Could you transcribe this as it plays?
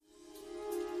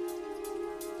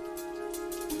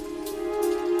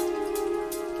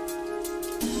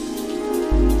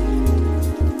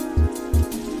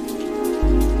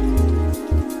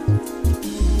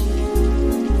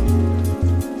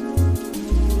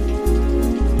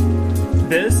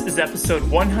This is episode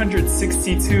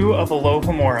 162 of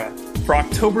Alohomora for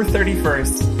October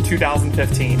 31st,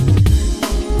 2015.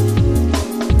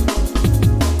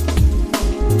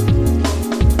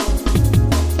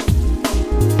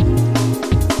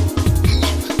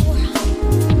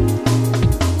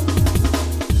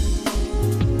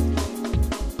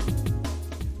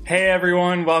 Hey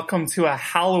everyone, welcome to a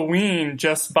Halloween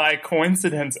just by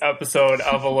coincidence episode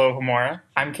of Alohomora.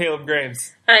 I'm Caleb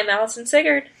Graves. I'm Allison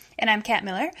Sigurd. And I'm Kat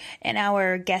Miller, and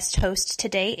our guest host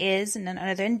today is none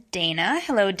other than Dana.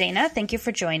 Hello, Dana. Thank you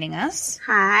for joining us.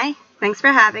 Hi. Thanks for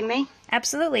having me.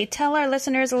 Absolutely. Tell our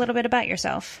listeners a little bit about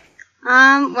yourself.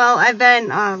 Well, I've been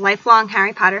a lifelong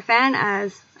Harry Potter fan,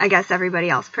 as I guess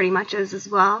everybody else pretty much is as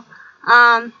well.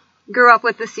 Grew up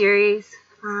with the series.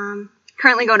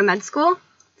 Currently go to med school,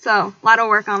 so a lot of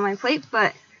work on my plate,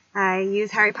 but I use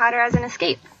Harry Potter as an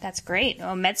escape. That's great.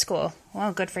 Oh, med school.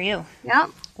 Well, good for you. Yep.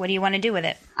 What do you want to do with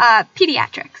it?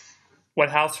 Pediatrics. What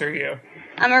house are you?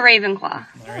 I'm a Ravenclaw.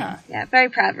 Oh. Yeah, very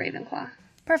proud Ravenclaw.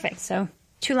 Perfect. So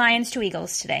 2 lions, 2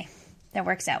 eagles today. That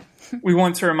works out. We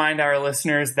want to remind our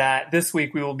listeners that this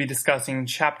week we will be discussing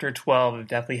Chapter 12 of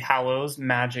Deathly Hallows,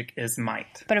 Magic is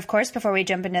Might. But of course, before we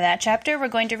jump into that chapter, we're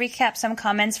going to recap some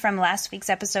comments from last week's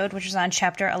episode, which was on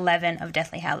Chapter 11 of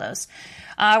Deathly Hallows.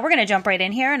 We're going to jump right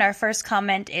in here, and our first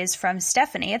comment is from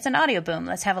Stephanie. It's an audio boom.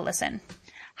 Let's have a listen.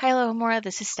 Hi, Alohomora.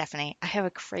 This is Stephanie. I have a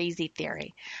crazy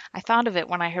theory. I thought of it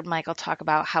when I heard Michael talk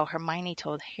about how Hermione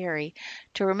told Harry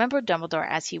to remember Dumbledore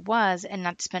as he was and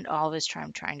not to spend all of his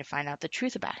time trying to find out the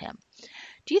truth about him.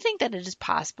 Do you think that it is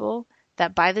possible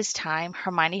that by this time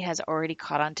Hermione has already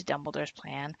caught on to Dumbledore's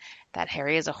plan, that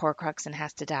Harry is a Horcrux and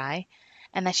has to die,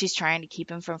 and that she's trying to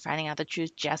keep him from finding out the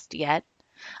truth just yet?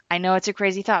 I know it's a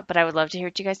crazy thought, but I would love to hear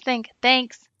what you guys think.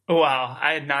 Thanks! Wow,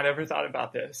 I had not ever thought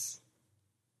about this.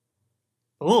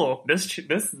 Oh,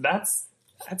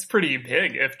 that's pretty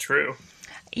big, if true.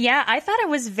 Yeah, I thought it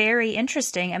was very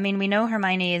interesting. I mean, we know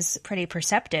Hermione is pretty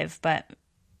perceptive, but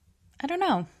I don't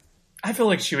know. I feel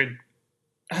like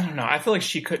I feel like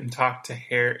she couldn't talk to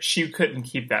Harry. She couldn't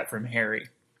keep that from Harry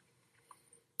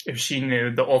if she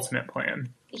knew the ultimate plan.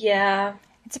 Yeah.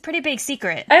 It's a pretty big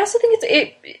secret. I also think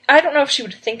I don't know if she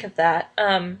would think of that.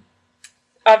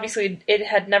 Obviously, it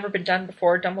had never been done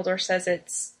before. Dumbledore says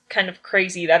it's kind of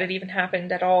crazy that it even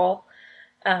happened at all.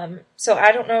 So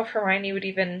I don't know if Hermione would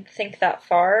even think that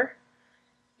far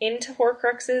into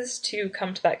Horcruxes to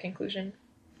come to that conclusion.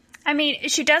 I mean,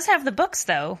 she does have the books,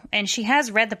 though, and she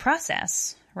has read the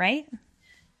process, right?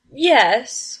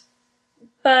 Yes,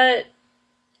 but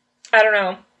I don't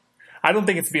know. I don't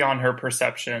think it's beyond her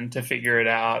perception to figure it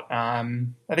out.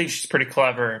 I think she's pretty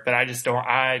clever, but I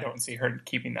don't see her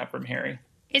keeping that from Harry.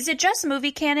 Is it just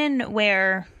movie canon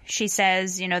where she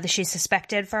says, that she's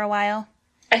suspected for a while?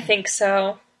 I think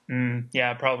so.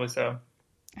 Yeah, probably so.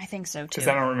 I think so, too. Because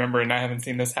I don't remember, and I haven't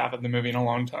seen this half of the movie in a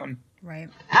long time. Right.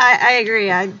 I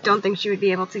agree. I don't think she would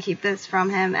be able to keep this from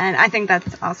him, and I think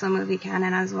that's also movie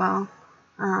canon as well.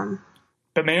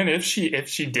 But man, if she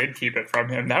did keep it from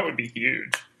him, that would be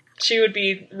huge. She would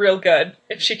be real good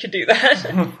if she could do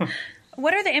that.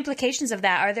 What are the implications of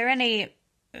that? Are there any...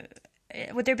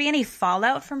 Would there be any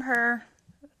fallout from her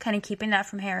kind of keeping that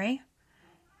from Harry?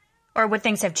 Or would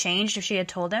things have changed if she had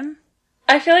told him?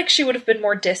 I feel like she would have been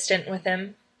more distant with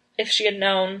him if she had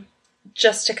known,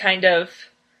 just to kind of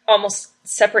almost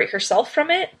separate herself from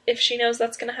it if she knows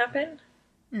that's going to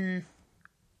happen.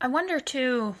 I wonder,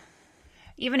 too,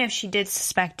 even if she did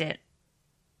suspect it,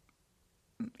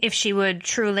 if she would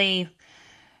truly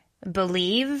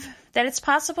believe that it's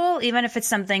possible, even if it's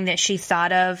something that she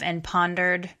thought of and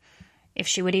pondered, if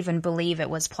she would even believe it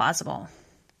was plausible,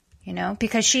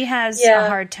 because she has a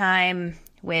hard time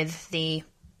with the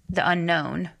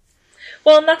unknown.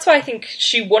 Well, and that's why I think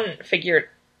she wouldn't figure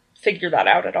that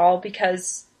out at all,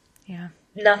 because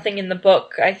nothing in the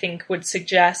book, I think, would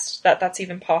suggest that that's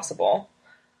even possible.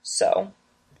 So.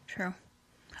 True.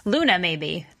 Luna,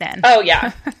 maybe, then. Oh,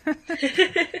 yeah.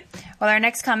 Well, our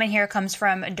next comment here comes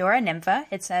from Dora Nympha.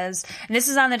 It says, and this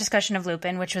is on the discussion of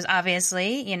Lupin, which was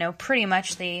obviously, pretty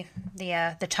much the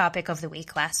topic of the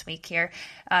week last week here.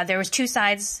 There was 2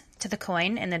 sides to the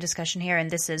coin in the discussion here, and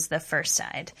this is the first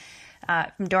side.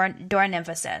 Dora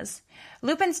Nympha says,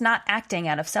 Lupin's not acting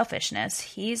out of selfishness.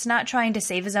 He's not trying to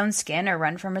save his own skin or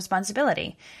run from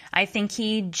responsibility. I think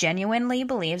he genuinely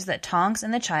believes that Tonks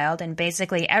and the child, and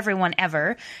basically everyone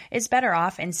ever, is better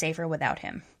off and safer without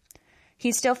him.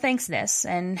 He still thinks this,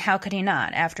 and how could he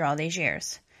not, after all these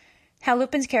years? How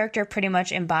Lupin's character pretty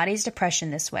much embodies depression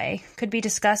this way could be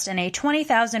discussed in a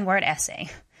 20,000-word essay.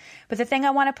 But the thing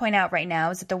I want to point out right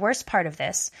now is that the worst part of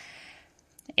this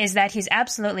is that he's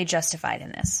absolutely justified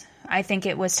in this. I think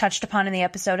it was touched upon in the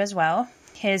episode as well.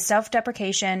 His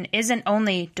self-deprecation isn't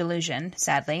only delusion,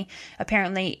 sadly.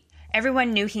 Apparently,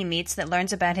 everyone new he meets that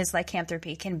learns about his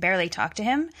lycanthropy can barely talk to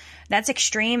him. That's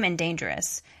extreme and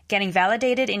dangerous. Getting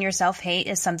validated in your self-hate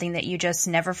is something that you just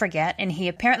never forget, and he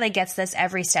apparently gets this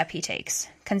every step he takes.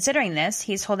 Considering this,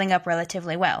 he's holding up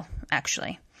relatively well,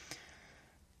 actually.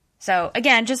 So,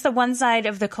 again, just the one side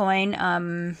of the coin.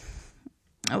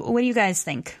 What do you guys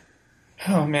think?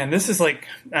 Oh, man, this is like,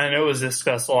 I know it was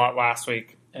discussed a lot last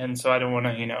week, and so I don't want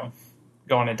to,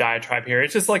 go on a diatribe here.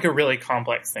 It's just like a really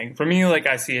complex thing. For me, like,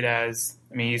 I see it as,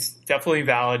 he's definitely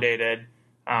validated,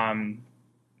 and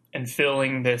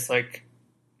feeling this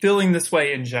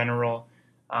way in general.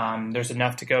 There's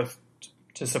enough to go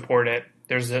to support it.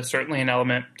 There's certainly an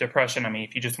element of depression.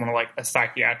 If you just want a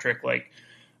psychiatric,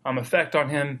 effect on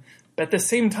him. But at the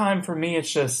same time, for me,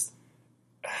 it's just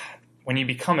when you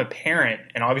become a parent,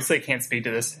 and obviously I can't speak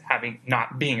to this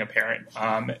not being a parent,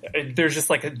 there's just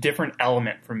a different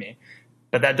element for me.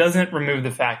 But that doesn't remove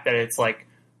the fact that it's I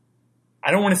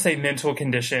don't want to say mental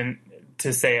condition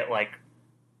to say it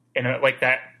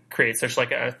that creates such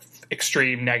a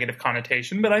extreme negative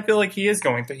connotation, but I feel like he is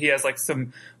going through, he has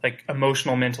some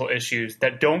emotional mental issues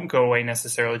that don't go away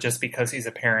necessarily just because he's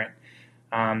a parent.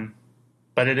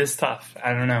 But it is tough.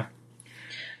 I don't know.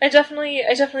 I definitely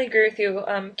agree with you,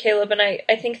 Caleb, and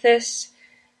I think this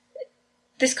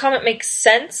comment makes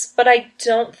sense, but I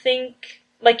don't think,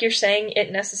 like you're saying,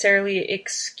 it necessarily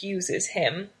excuses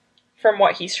him from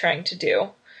what he's trying to do.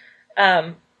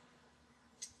 I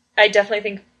definitely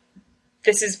think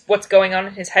this is what's going on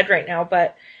in his head right now,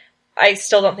 but I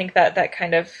still don't think that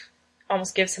kind of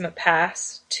almost gives him a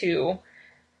pass to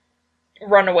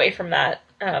run away from that.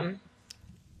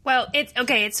 Well,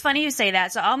 it's funny you say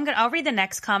that. So I'll read the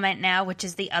next comment now, which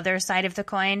is the other side of the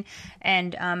coin.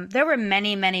 And there were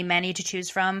many, many, many to choose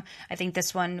from. I think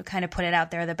this one kind of put it out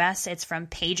there the best. It's from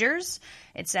Pagers.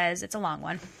 It says, it's a long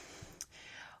one.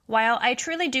 While I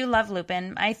truly do love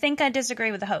Lupin, I think I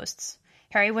disagree with the hosts.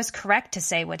 Harry was correct to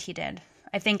say what he did.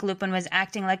 I think Lupin was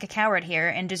acting like a coward here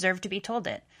and deserved to be told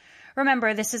it.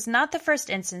 Remember, this is not the first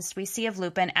instance we see of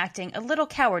Lupin acting a little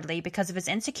cowardly because of his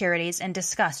insecurities and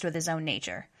disgust with his own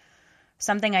nature.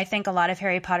 Something I think a lot of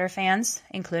Harry Potter fans,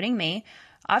 including me,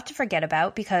 ought to forget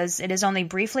about because it is only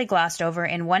briefly glossed over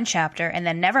in one chapter and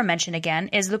then never mentioned again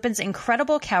is Lupin's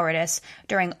incredible cowardice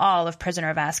during all of Prisoner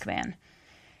of Azkaban.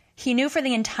 He knew for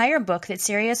the entire book that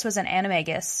Sirius was an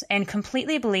animagus and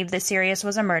completely believed that Sirius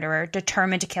was a murderer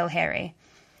determined to kill Harry.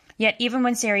 Yet even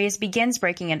when Sirius begins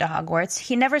breaking into Hogwarts,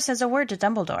 he never says a word to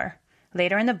Dumbledore.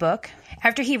 Later in the book,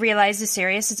 after he realizes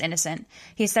Sirius is innocent,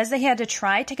 he says that he had to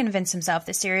try to convince himself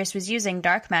that Sirius was using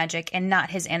dark magic and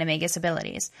not his animagus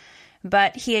abilities.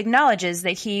 But he acknowledges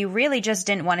that he really just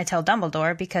didn't want to tell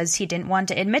Dumbledore because he didn't want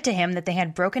to admit to him that they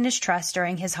had broken his trust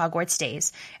during his Hogwarts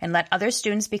days and let other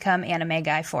students become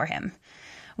animagi for him.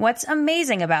 What's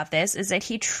amazing about this is that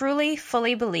he truly,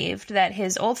 fully believed that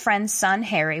his old friend's son,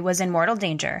 Harry, was in mortal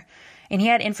danger, and he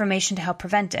had information to help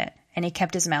prevent it, and he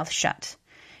kept his mouth shut.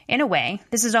 In a way,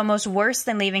 this is almost worse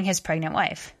than leaving his pregnant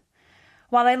wife.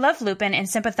 While I love Lupin and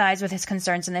sympathize with his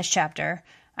concerns in this chapter,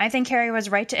 I think Harry was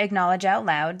right to acknowledge out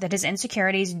loud that his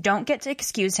insecurities don't get to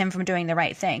excuse him from doing the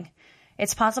right thing.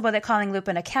 It's possible that calling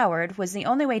Lupin a coward was the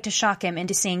only way to shock him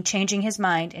into changing his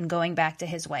mind and going back to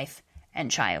his wife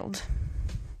and child.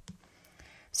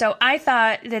 So I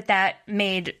thought that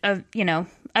made a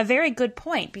very good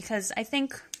point because I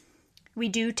think we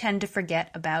do tend to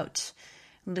forget about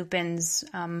Lupin's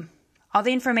all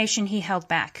the information he held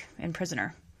back in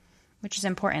Prisoner, which is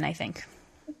important, I think.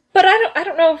 But I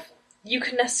don't know if you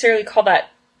could necessarily call that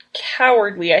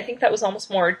cowardly. I think that was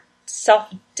almost more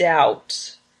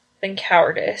self-doubt than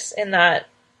cowardice in that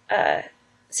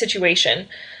situation.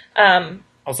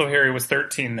 Also, Harry was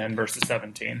 13 then versus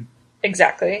 17.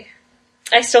 Exactly.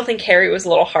 I still think Harry was a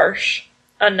little harsh,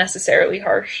 unnecessarily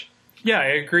harsh. Yeah, I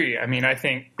agree. I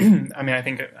think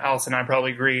Alice and I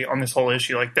probably agree on this whole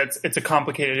issue. It's a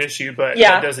complicated issue, but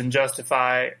that doesn't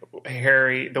justify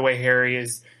Harry, the way Harry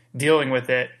is dealing with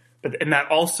it. And that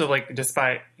also,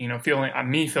 despite,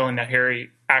 feeling that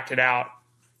Harry acted out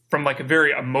from, a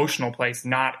very emotional place,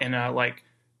 not in a,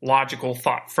 logical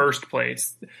thought first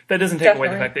place. That doesn't take away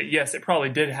the fact that, yes, it probably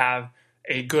did have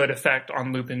a good effect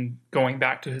on Lupin going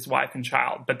back to his wife and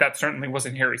child. But that certainly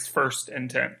wasn't Harry's first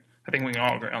intent. I think we can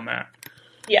all agree on that.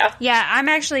 Yeah. Yeah, I'm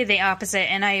actually the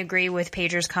opposite, and I agree with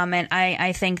Pager's comment.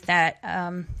 I think that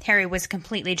Harry was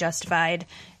completely justified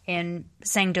in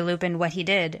saying to Lupin what he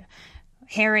did.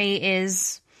 Harry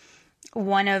is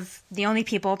one of the only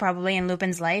people probably in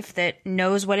Lupin's life that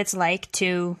knows what it's like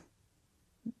to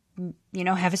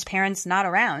have his parents not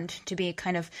around, to be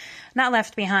kind of not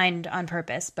left behind on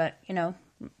purpose, but,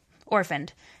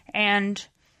 orphaned. And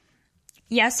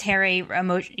yes, Harry,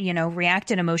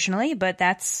 reacted emotionally, but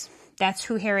that's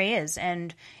who Harry is.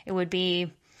 And it would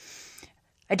be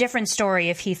a different story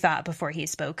if he thought before he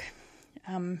spoke.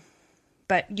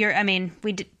 But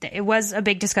it was a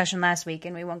big discussion last week,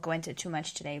 and we won't go into it too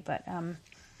much today, but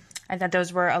I thought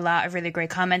those were a lot of really great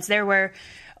comments. There were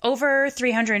over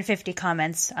 350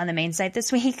 comments on the main site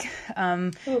this week.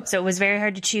 So it was very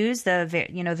hard to choose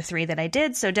the 3 that I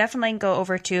did. So definitely go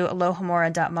over to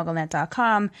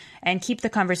alohamora.mugglenet.com and keep the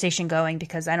conversation going,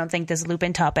 because I don't think this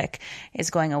Lupin topic is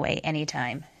going away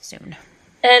anytime soon.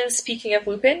 And speaking of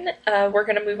Lupin, we're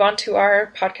going to move on to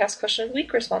our podcast question of the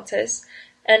week responses.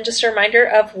 And just a reminder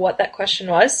of what that question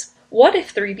was. What if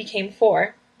 3 became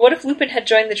 4? What if Lupin had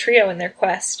joined the trio in their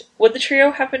quest? Would the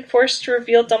trio have been forced to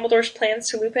reveal Dumbledore's plans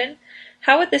to Lupin?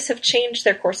 How would this have changed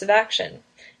their course of action?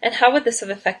 And how would this have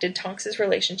affected Tonks'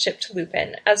 relationship to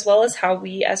Lupin, as well as how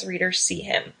we as readers see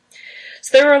him?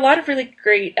 So there were a lot of really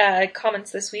great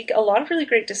comments this week, a lot of really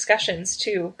great discussions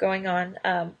too going on,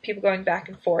 people going back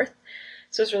and forth.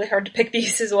 So it was really hard to pick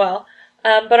these as well.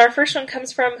 But our first one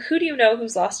comes from Who Do You Know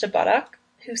Who's Lost a Buttock?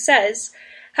 Who says,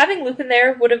 having Lupin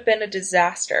there would have been a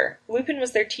disaster. Lupin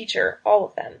was their teacher, all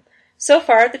of them. So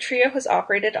far, the trio has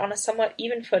operated on a somewhat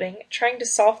even footing, trying to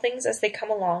solve things as they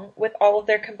come along with all of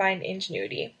their combined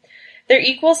ingenuity. They're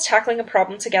equals tackling a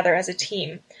problem together as a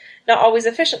team. Not always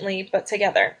efficiently, but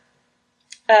together.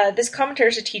 This commentator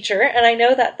is a teacher, and I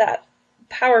know that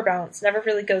power balance never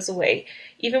really goes away,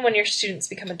 even when your students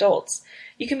become adults.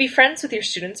 You can be friends with your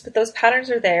students, but those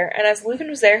patterns are there, and as Lupin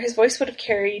was there, his voice would have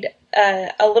carried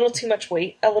a little too much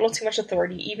weight, a little too much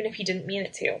authority, even if he didn't mean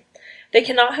it to. They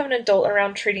cannot have an adult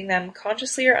around treating them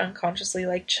consciously or unconsciously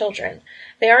like children.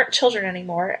 They aren't children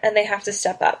anymore, and they have to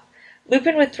step up.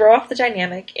 Lupin would throw off the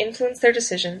dynamic, influence their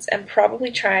decisions, and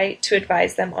probably try to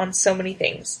advise them on so many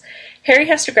things. Harry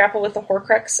has to grapple with the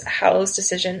Horcrux Hallows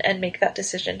decision and make that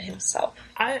decision himself.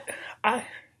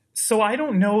 So I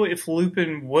don't know if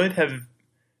Lupin would have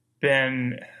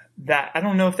been that. I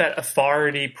don't know if that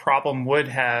authority problem would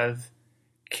have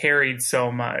carried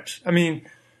so much. I mean,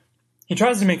 he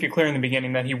tries to make it clear in the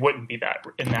beginning that he wouldn't be that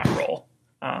in that role,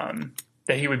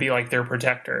 that he would be like their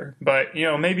protector. But,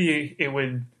 maybe it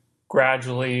would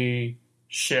gradually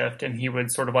shift and he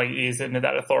would sort of like ease into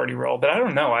that authority role. But I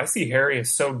don't know. I see Harry as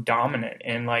so dominant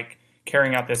in like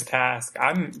carrying out this task.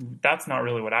 That's not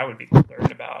really what I would be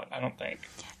concerned about, I don't think.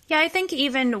 Yeah, I think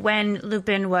even when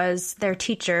Lupin was their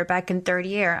teacher back in third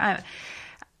year,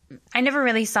 I never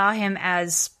really saw him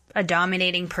as a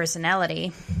dominating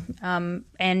personality. And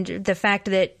the fact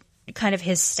that kind of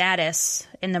his status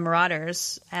in the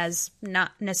Marauders as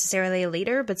not necessarily a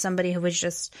leader, but somebody who was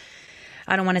just,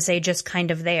 I don't want to say just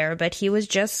kind of there, but he was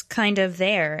just kind of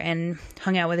there and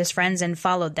hung out with his friends and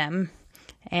followed them.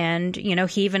 And,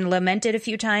 he even lamented a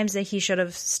few times that he should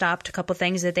have stopped a couple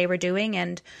things that they were doing.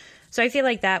 And so I feel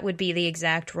like that would be the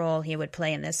exact role he would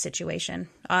play in this situation.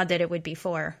 Odd that it would be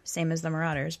 4, same as the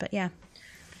Marauders, but yeah.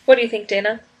 What do you think,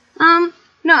 Dana?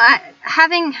 No,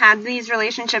 having had these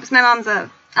relationships, my mom's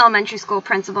a elementary school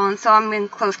principal, and so I'm in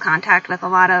close contact with a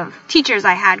lot of teachers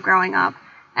I had growing up.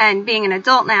 And being an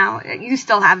adult now, you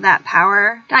still have that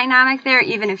power dynamic there,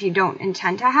 even if you don't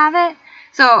intend to have it.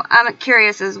 So I'm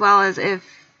curious as well as if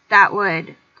that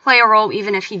would play a role,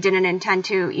 even if he didn't intend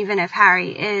to, even if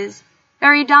Harry is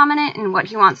very dominant in what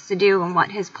he wants to do and what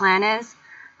his plan is,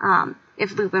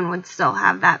 if Lupin would still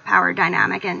have that power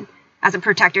dynamic and as a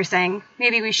protector saying,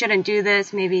 maybe we shouldn't do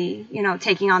this, maybe,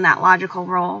 taking on that logical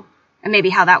role, and maybe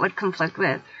how that would conflict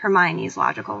with Hermione's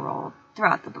logical role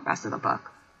throughout the rest of the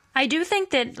book. I do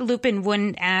think that Lupin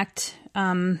wouldn't act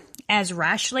as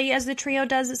rashly as the trio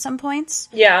does at some points.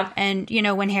 Yeah. And,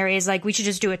 when Harry is like, we should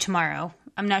just do it tomorrow,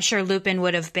 I'm not sure Lupin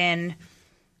would have been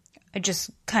just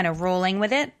kind of rolling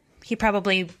with it. He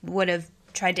probably would have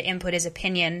tried to input his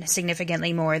opinion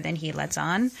significantly more than he lets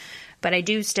on. But I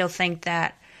do still think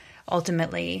that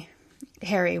ultimately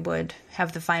Harry would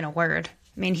have the final word.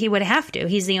 I mean, he would have to.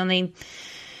 He's the only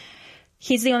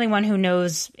one who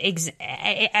knows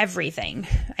everything.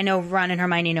 I know Ron and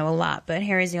Hermione know a lot, but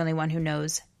Harry's the only one who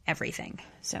knows everything.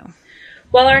 So,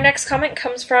 well, our next comment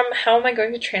comes from How Am I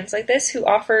Going to Translate This, who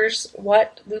offers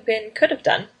what Lupin could have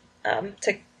done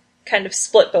to kind of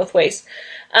split both ways.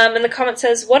 And the comment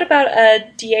says, what about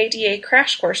a DADA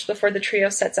crash course before the trio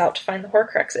sets out to find the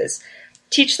Horcruxes?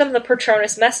 Teach them the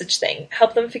Patronus message thing.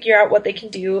 Help them figure out what they can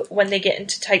do when they get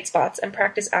into tight spots and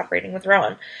practice operating with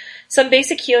Ron. Some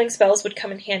basic healing spells would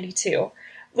come in handy too.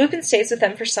 Lupin stays with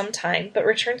them for some time, but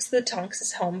returns to the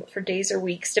Tonks' home for days or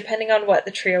weeks, depending on what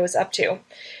the trio is up to.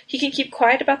 He can keep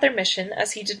quiet about their mission,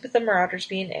 as he did with the Marauders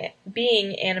being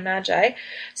animagi,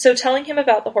 so telling him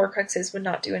about the Horcruxes would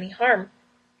not do any harm.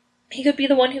 He could be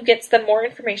the one who gets them more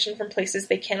information from places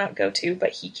they cannot go to,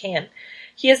 but he can.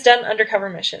 He has done undercover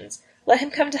missions. Let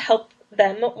him come to help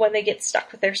them when they get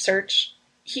stuck with their search.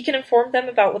 He can inform them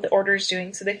about what the Order is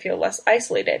doing so they feel less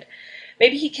isolated.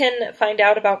 Maybe he can find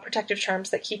out about protective charms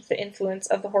that keep the influence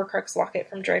of the Horcrux locket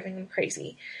from driving them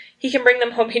crazy. He can bring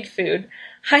them homemade food.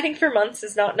 Hiding for months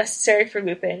is not necessary for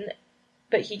Lupin,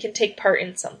 but he can take part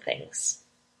in some things.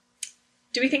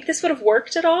 Do we think this would have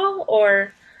worked at all,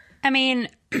 or... I mean,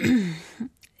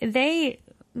 they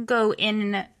go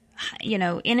in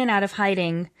and out of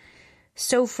hiding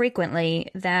so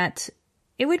frequently that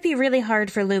it would be really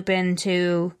hard for Lupin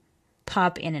to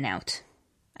pop in and out,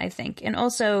 I think. And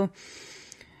also,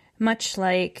 much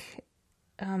like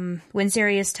when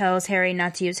Sirius tells Harry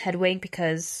not to use Hedwig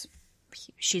because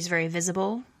she's very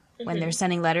visible when they're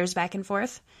sending letters back and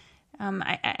forth,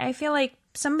 I feel like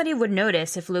somebody would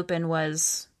notice if Lupin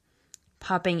was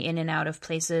popping in and out of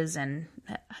places, and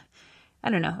I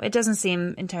don't know. It doesn't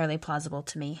seem entirely plausible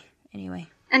to me, anyway.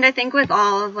 And I think with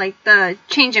all of, like, the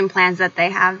change in plans that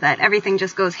they have, that everything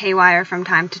just goes haywire from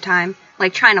time to time,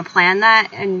 like, trying to plan that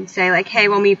and say, like, hey,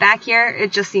 we'll meet back here,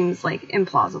 it just seems, like,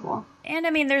 implausible. And,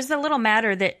 I mean, there's the little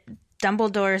matter that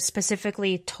Dumbledore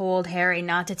specifically told Harry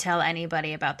not to tell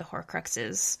anybody about the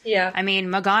Horcruxes. Yeah. I mean,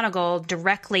 McGonagall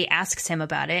directly asks him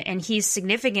about it, and he's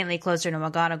significantly closer to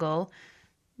McGonagall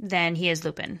than he is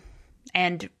Lupin.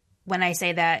 And when I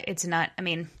say that, it's not, I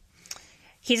mean...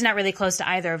 He's not really close to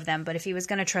either of them, but if he was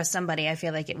going to trust somebody, I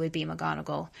feel like it would be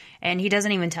McGonagall. And he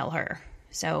doesn't even tell her.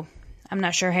 So I'm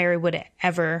not sure Harry would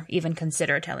ever even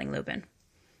consider telling Lupin,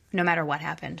 no matter what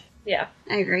happened. Yeah.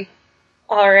 I agree.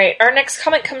 All right. Our next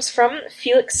comment comes from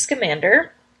Felix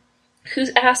Scamander, who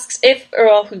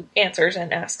answers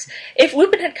and asks, if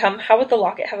Lupin had come, how would the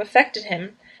locket have affected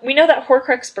him? We know that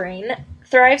Horcrux brain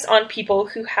thrives on people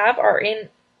who are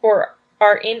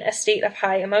in a state of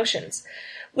high emotions.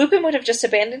 Lupin would have just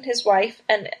abandoned his wife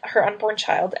and her unborn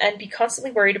child and be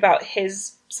constantly worried about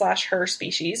his/her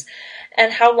species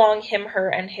and how long him, her,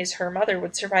 and her mother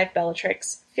would survive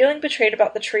Bellatrix, feeling betrayed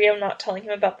about the trio not telling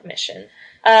him about the mission.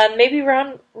 Maybe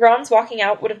Ron's walking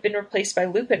out would have been replaced by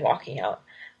Lupin walking out.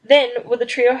 Then, would the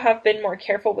trio have been more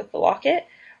careful with the locket?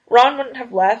 Ron wouldn't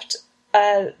have left.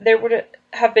 There would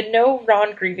have been no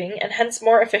Ron grieving, and hence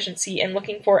more efficiency in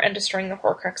looking for and destroying the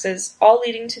Horcruxes, all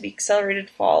leading to the accelerated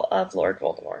fall of Lord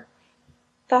Voldemort.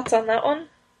 Thoughts on that one?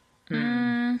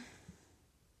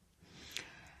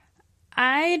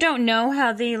 I don't know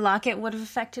how the locket would have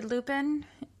affected Lupin.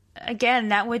 Again,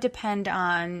 that would depend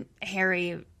on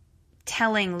Harry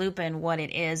telling Lupin what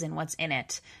it is and what's in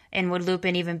it. And would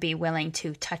Lupin even be willing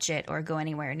to touch it or go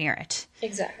anywhere near it?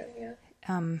 Exactly, yeah.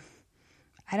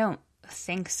 I don't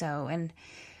think so. And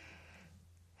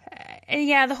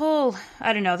yeah, the whole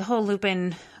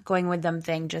Lupin going with them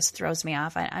thing just throws me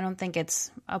off. I don't think it's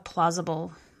a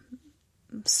plausible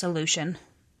solution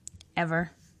ever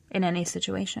in any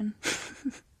situation.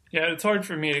 Yeah, it's hard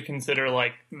for me to consider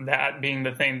like that being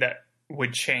the thing that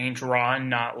would change Ron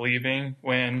not leaving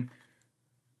when,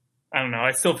 I don't know,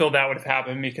 I still feel that would have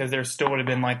happened because there still would have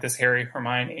been like this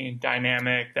Harry-Hermione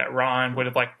dynamic that Ron would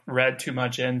have like read too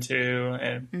much into,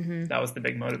 and that was the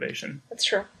big motivation. That's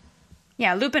true.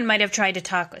 Yeah, Lupin might have tried to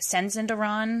talk sense into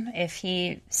Ron if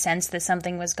he sensed that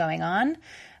something was going on,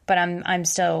 but I'm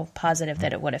still positive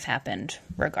that it would have happened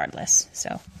regardless.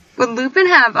 So would Lupin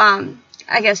have,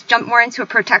 I guess, jumped more into a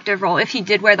protective role if he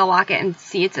did wear the locket and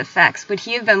see its effects? Would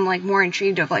he have been like more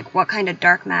intrigued of like what kind of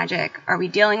dark magic are we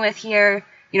dealing with here?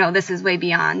 You know, this is way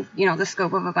beyond, the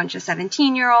scope of a bunch of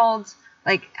 17-year-olds.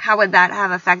 Like, how would that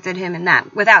have affected him in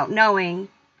that, without knowing,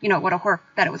 that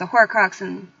it was a Horcrux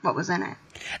and what was in it?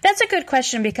 That's a good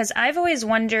question, because I've always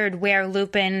wondered where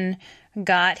Lupin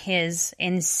got his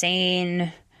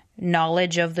insane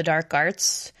knowledge of the dark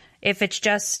arts. If it's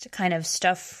just kind of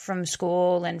stuff from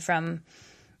school and from,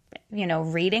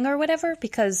 reading or whatever,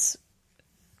 because...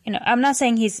 I'm not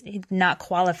saying he's not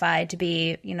qualified to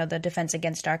be, the Defense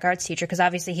Against Dark Arts teacher, because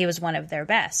obviously he was one of their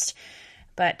best.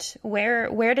 But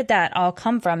where did that all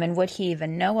come from, and would he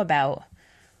even know about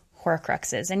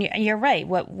Horcruxes? And you're right.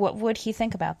 What would he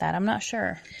think about that? I'm not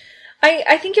sure.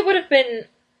 I think it would have been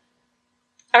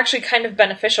actually kind of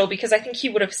beneficial, because I think he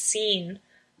would have seen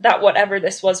that whatever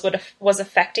this was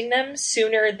affecting them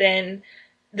sooner than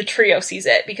the trio sees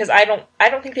it, because I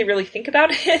don't think they really think about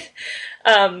it.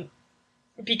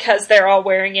 because they're all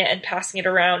wearing it and passing it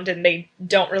around and they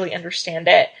don't really understand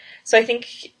it. So I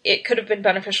think it could have been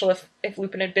beneficial if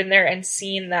Lupin had been there and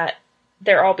seen that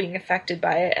they're all being affected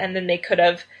by it, and then they could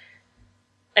have,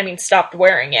 stopped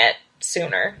wearing it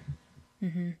sooner.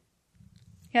 Mm-hmm.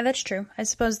 Yeah, that's true. I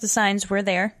suppose the signs were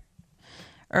there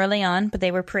early on, but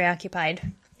they were preoccupied.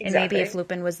 Exactly. And maybe if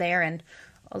Lupin was there and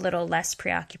a little less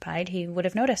preoccupied, he would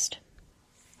have noticed.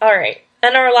 All right.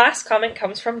 And our last comment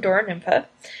comes from Dora Nympha,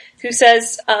 who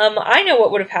says, I know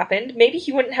what would have happened. Maybe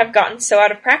he wouldn't have gotten so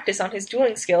out of practice on his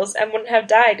dueling skills and wouldn't have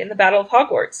died in the Battle of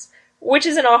Hogwarts. Which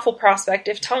is an awful prospect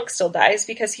if Tonks still dies,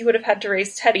 because he would have had to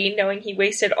raise Teddy, knowing he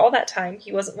wasted all that time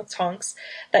he wasn't with Tonks,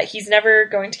 that he's never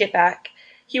going to get back.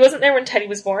 He wasn't there when Teddy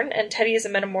was born, and Teddy is a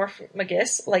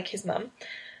metamorphomagus, like his mum.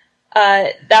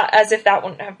 As if that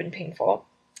wouldn't have been painful.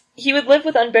 He would live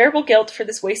with unbearable guilt for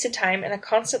this wasted time and a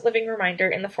constant living reminder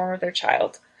in the form of their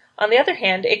child. On the other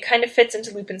hand, it kind of fits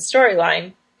into Lupin's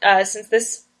storyline, since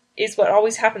this is what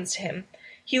always happens to him.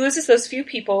 He loses those few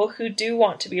people who do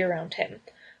want to be around him.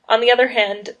 On the other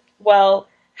hand, well,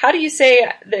 how do you say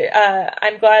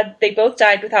I'm glad they both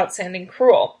died without sounding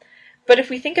cruel? But if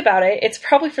we think about it, it's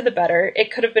probably for the better.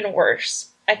 It could have been worse.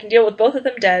 I can deal with both of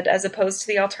them dead as opposed to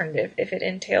the alternative if it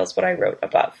entails what I wrote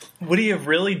above. Would he have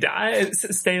really died,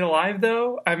 stayed alive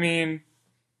though? I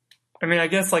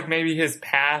guess like maybe his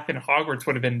path in Hogwarts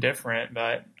would have been different,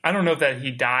 but I don't know that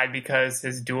he died because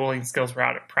his dueling skills were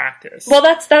out of practice. Well,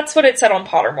 that's what it said on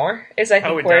Pottermore, is I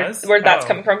think where that's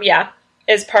coming from. Yeah.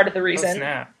 Is part of the reason. Oh,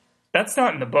 snap. That's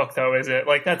not in the book, though, is it?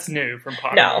 Like, that's new from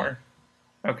Pottermore.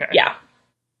 No. Okay. Yeah.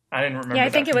 I didn't remember. Yeah, I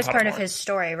think it was Pottermore. Part of his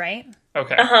story, right?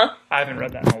 Okay. Uh-huh. I haven't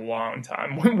read that in a long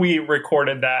time. We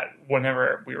recorded that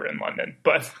whenever we were in London,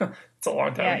 but it's a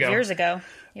long time ago. Years ago.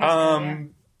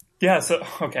 Yeah, so,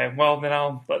 okay, well, then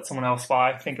I'll let someone else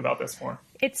think about this more.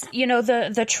 It's,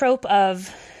 the trope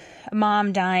of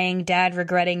mom dying, dad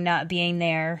regretting not being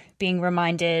there, being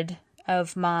reminded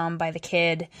of mom by the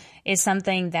kid is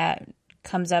something that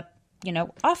comes up,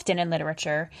 often in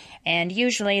literature. And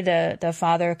usually the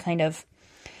father kind of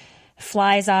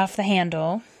flies off the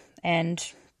handle and,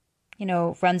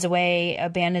 runs away,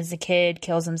 abandons the kid,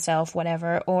 kills himself,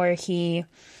 whatever. Or he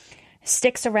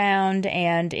sticks around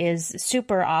and is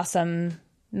super awesome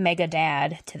mega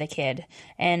dad to the kid.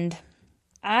 And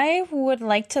I would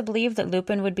like to believe that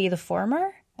Lupin would be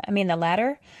the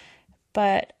latter.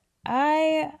 But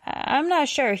I'm not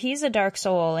sure. He's a dark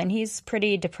soul, and he's a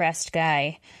pretty depressed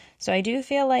guy. So I do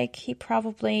feel like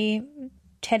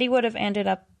Teddy would have ended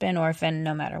up an orphan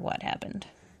no matter what happened.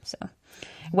 So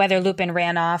whether Lupin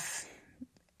ran off,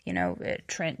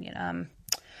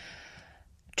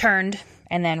 turned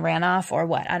and then ran off or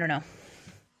what, I don't know.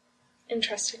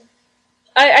 Interesting.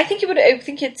 I think it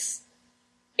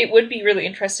would be really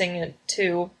interesting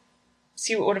to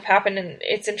see what would have happened, and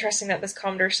it's interesting that this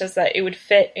commenter says that it would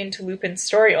fit into Lupin's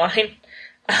storyline,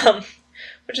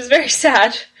 which is very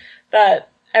sad that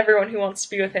everyone who wants to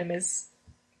be with him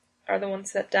are the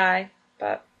ones that die,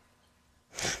 but...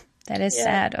 That is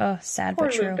sad. Oh, sad Poor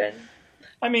but true. Lupin.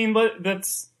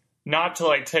 That's not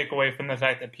to, take away from the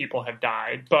fact that people have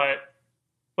died, but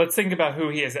let's think about who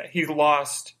he is. He's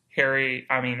lost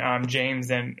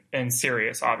James and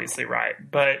Sirius, obviously, right?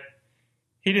 But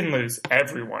he didn't lose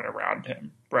everyone around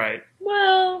him, right?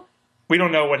 Well... We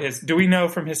don't know do we know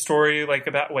from his story, I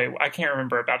can't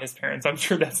remember about his parents. I'm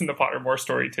sure that's in the Pottermore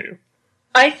story, too.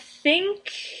 I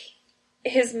think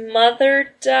his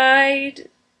mother died,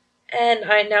 and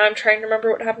I'm trying to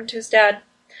remember what happened to his dad.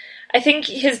 I think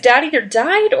his dad either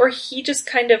died, or he just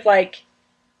kind of,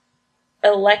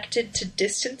 elected to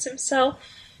distance himself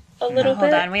a little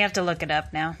bit. Hold on, we have to look it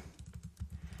up now.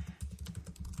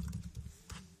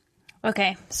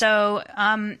 Okay, so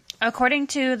according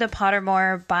to the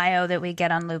Pottermore bio that we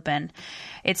get on Lupin,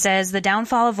 it says the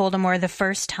downfall of Voldemort the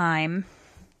first time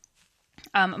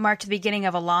marked the beginning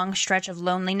of a long stretch of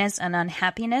loneliness and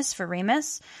unhappiness for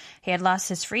Remus. He had lost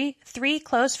his three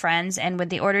close friends, and with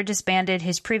the order disbanded,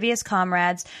 his previous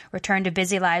comrades returned to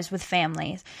busy lives with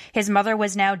families. His mother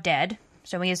was now dead,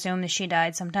 so we assume that she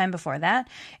died sometime before that.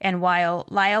 And while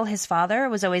Lyle, his father,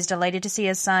 was always delighted to see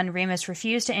his son, Remus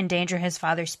refused to endanger his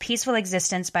father's peaceful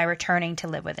existence by returning to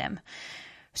live with him.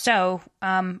 So,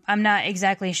 I'm not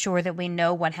exactly sure that we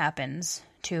know what happens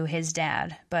to his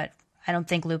dad, but I don't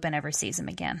think Lupin ever sees him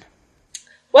again.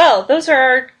 Well, those are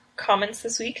our comments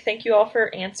this week. Thank you all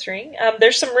for answering.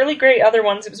 There's some really great other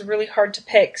ones. It was really hard to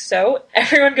pick, so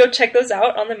everyone go check those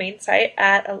out on the main site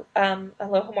at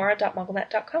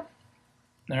alohamora.mugglenet.com.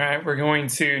 All right, we're going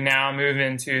to now move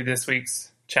into this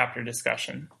week's chapter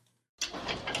discussion.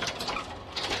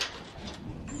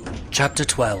 Chapter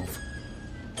 12.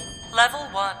 Level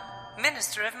 1,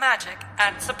 Minister of Magic,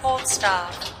 and support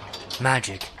staff.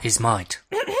 Magic is might.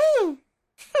 All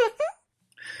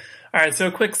right, so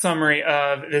a quick summary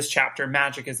of this chapter,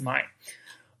 Magic is Might.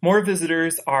 More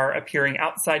visitors are appearing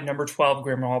outside number 12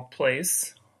 Grimmauld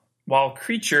Place, while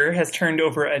Creature has turned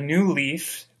over a new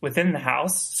leaf within the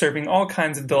house, serving all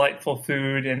kinds of delightful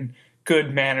food and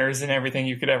good manners and everything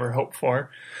you could ever hope for.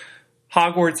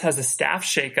 Hogwarts has a staff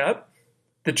shakeup.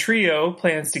 The trio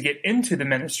plans to get into the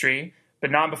Ministry,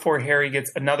 but not before Harry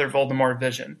gets another Voldemort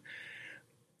vision.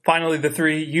 Finally, the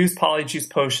three use Polyjuice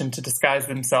Potion to disguise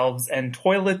themselves and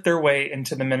toilet their way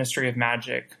into the Ministry of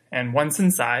Magic. And once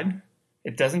inside,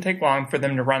 it doesn't take long for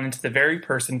them to run into the very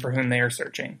person for whom they are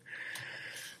searching.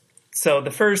 So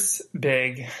the first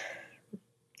big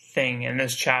thing in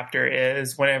this chapter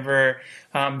is whenever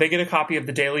they get a copy of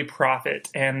the Daily Prophet,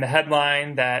 and the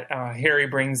headline that Harry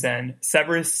brings in,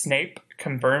 Severus Snape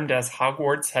confirmed as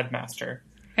Hogwarts headmaster.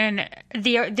 And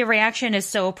the reaction is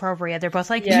so appropriate. They're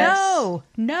both like, Yes.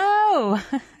 no.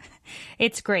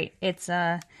 It's great. It's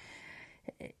I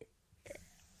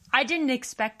didn't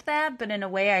expect that, but in a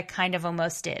way I kind of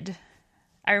almost did.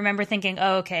 I remember thinking,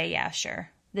 oh, okay, yeah,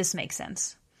 sure. This makes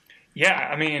sense. Yeah,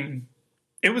 I mean,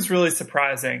 it was really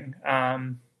surprising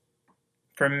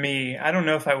for me. I don't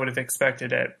know if I would have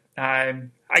expected it. I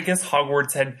guess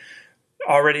Hogwarts had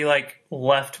already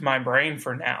left my brain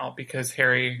for now because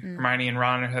Harry, Hermione, and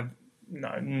Ron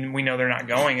we know they're not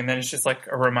going, and then it's just like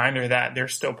a reminder that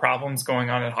there's still problems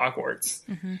going on at Hogwarts.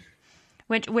 Mm-hmm.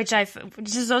 Which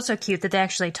is also cute that they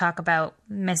actually talk about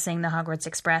missing the Hogwarts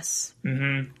Express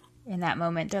in that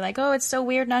moment. They're like, oh, it's so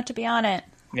weird not to be on it.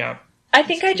 Yeah. I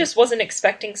think I just wasn't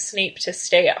expecting Snape to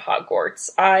stay at Hogwarts.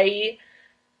 I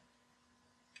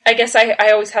guess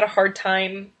I always had a hard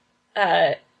time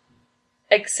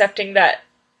accepting that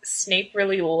Snape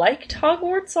really liked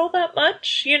Hogwarts all that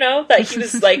much, that he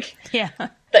was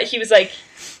that he was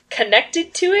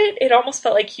connected to it. It almost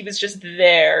felt like he was just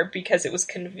there because it was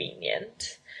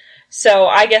convenient. So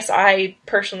I guess I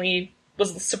personally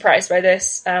was surprised by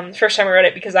this. First time I read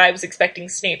it because I was expecting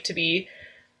Snape to be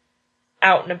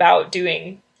out and about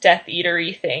doing Death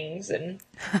Eatery things and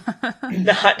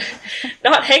not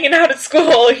hanging out at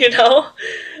school,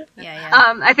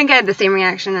 Yeah. I think I had the same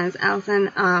reaction as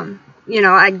Allison.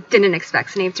 I didn't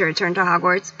expect Snape to return to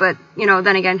Hogwarts, but,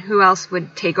 then again, who else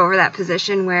would take over that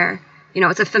position where,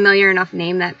 it's a familiar enough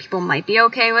name that people might be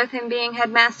okay with him being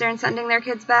headmaster and sending their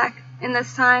kids back in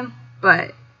this time.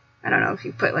 But I don't know if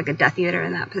you put a Death Eater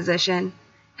in that position,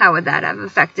 how would that have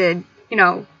affected,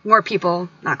 more people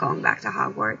not going back to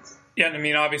Hogwarts? Yeah, I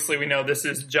mean, obviously we know this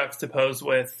is juxtaposed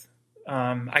with,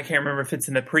 I can't remember if it's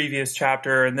in the previous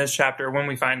chapter or in this chapter, when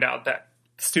we find out that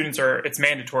it's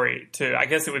mandatory to, I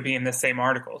guess it would be in the same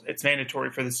article, it's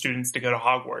mandatory for the students to go to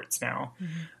Hogwarts now.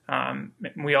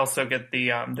 Mm-hmm. We also get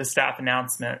the staff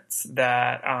announcements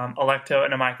that Electo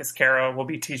and Amicus Carrow will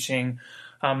be teaching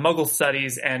Muggle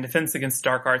Studies and Defense Against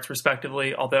Dark Arts,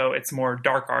 respectively, although it's more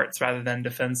Dark Arts rather than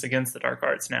Defense Against the Dark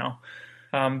Arts now.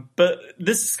 But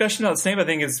this discussion about Snape, I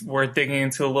think, is worth digging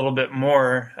into a little bit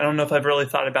more. I don't know if I've really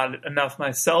thought about it enough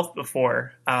myself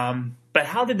before. But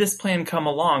how did this plan come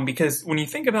along? Because when you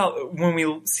think about when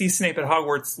we see Snape at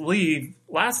Hogwarts leave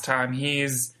last time,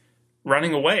 he's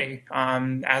running away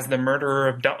as the murderer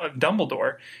of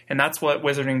Dumbledore. And that's what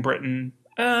Wizarding Britain,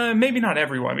 maybe not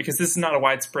everyone, because this is not a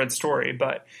widespread story,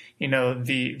 but,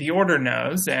 the Order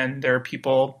knows, and there are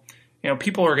people...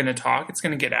 people are going to talk. It's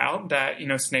going to get out that,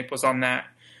 Snape was on that,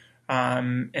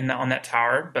 on that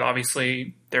tower. But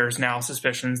obviously there's now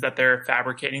suspicions that they're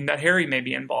fabricating that Harry may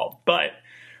be involved. But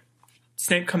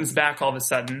Snape comes back all of a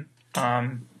sudden.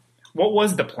 What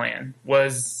was the plan?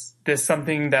 Was this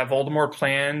something that Voldemort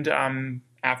planned,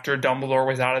 after Dumbledore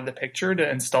was out of the picture to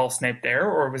install Snape there?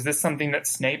 Or was this something that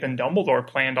Snape and Dumbledore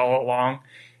planned all along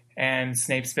and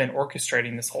Snape's been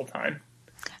orchestrating this whole time?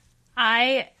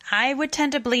 I would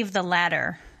tend to believe the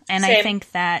latter. And Same. I think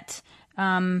that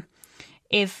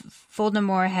if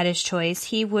Voldemort had his choice,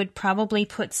 he would probably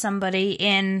put somebody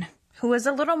in who was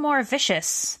a little more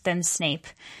vicious than Snape.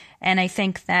 And I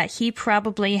think that he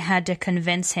probably had to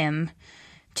convince him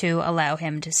to allow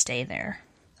him to stay there.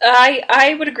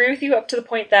 I would agree with you up to the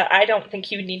point that I don't think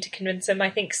he would need to convince him.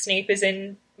 I think Snape is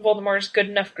in Voldemort's good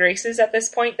enough graces at this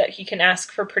point that he can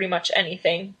ask for pretty much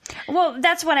anything. Well,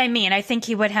 that's what I mean. I think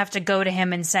he would have to go to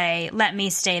him and say, let me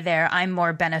stay there. I'm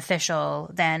more beneficial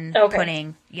than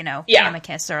putting,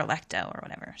 Amicus or Electo or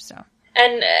whatever. So,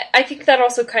 and I think that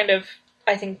also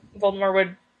I think Voldemort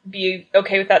would be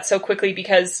okay with that so quickly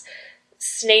because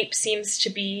Snape seems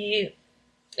to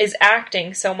is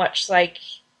acting so much like,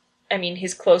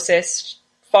 his closest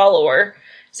follower.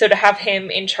 So to have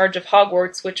him in charge of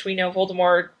Hogwarts, which we know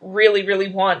Voldemort really, really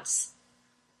wants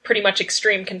pretty much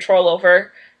extreme control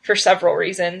over for several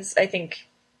reasons, I think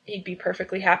he'd be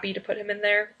perfectly happy to put him in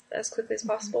there as quickly as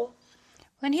possible.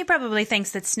 And he probably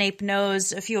thinks that Snape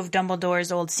knows a few of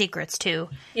Dumbledore's old secrets, too.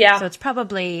 Yeah. So it's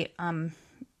probably,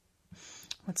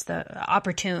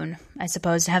 opportune, I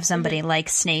suppose, to have somebody like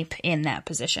Snape in that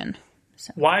position.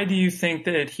 So. Why do you think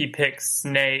that he picks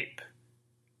Snape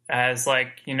as,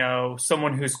 like, you know,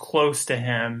 someone who's close to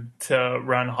him to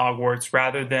run Hogwarts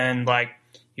rather than, like,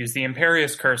 use the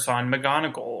Imperius Curse on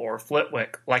McGonagall or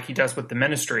Flitwick like he does with the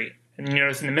Ministry? And you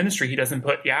notice in the Ministry, he doesn't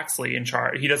put Yaxley in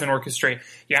charge. He doesn't orchestrate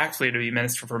Yaxley to be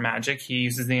Minister for Magic. He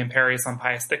uses the Imperius on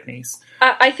Pius Thicknesse.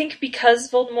 I think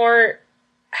because Voldemort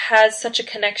has such a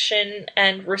connection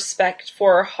and respect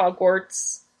for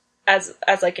Hogwarts as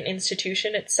like an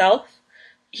institution itself,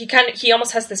 he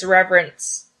almost has this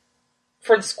reverence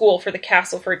for the school, for the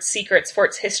castle, for its secrets, for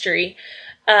its history,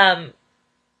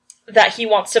 that he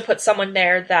wants to put someone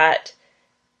there that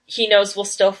he knows will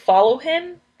still follow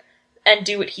him and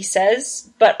do what he says,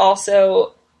 but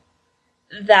also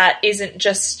that isn't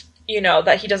just, you know,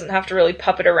 that he doesn't have to really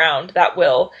puppet around,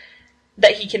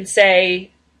 that he can say,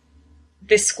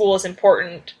 this school is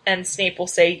important, and Snape will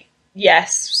say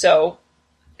yes, so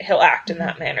he'll act in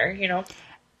that manner, you know?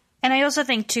 And I also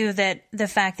think, too, that the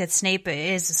fact that Snape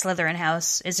is a Slytherin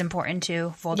house is important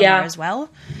to Voldemort as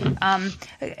well.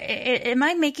 Am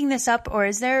I making this up, or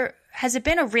has it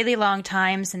been a really long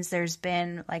time since there's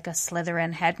been, like, a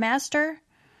Slytherin headmaster?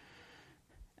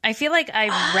 I feel like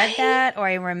I read that, or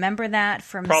I remember that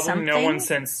from something. Probably no one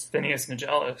since Phineas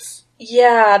Nigellus.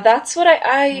 Yeah, that's what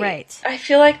Right. I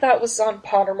feel like that was on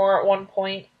Pottermore at one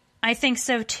point. I think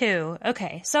so, too.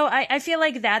 Okay, so I feel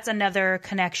like that's another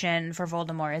connection for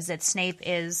Voldemort, is that Snape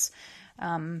is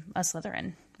a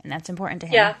Slytherin, and that's important to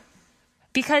him. Yeah.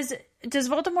 Because does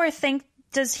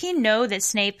he know that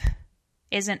Snape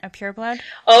isn't a pureblood?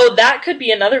 Oh, that could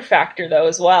be another factor, though,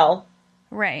 as well.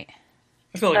 Right.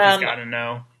 I feel like he's got to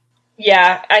know.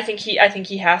 Yeah, I think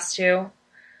he has to.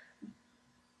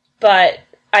 But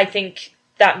I think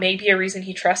that may be a reason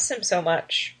he trusts him so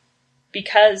much.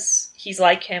 Because he's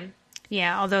like him.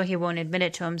 Yeah, although he won't admit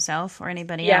it to himself or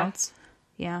anybody else.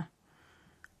 Yeah.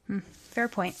 Fair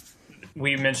point.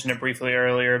 We mentioned it briefly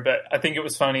earlier, but I think it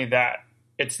was funny that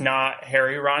it's not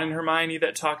Harry, Ron, and Hermione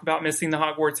that talk about missing the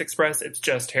Hogwarts Express. It's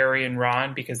just Harry and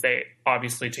Ron, because they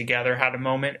obviously together had a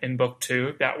moment in book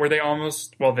 2 where they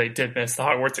they did miss the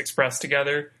Hogwarts Express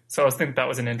together. So I think that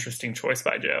was an interesting choice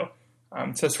by Joe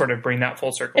to sort of bring that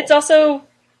full circle. It's also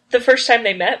the first time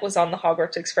they met was on the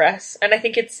Hogwarts Express, and I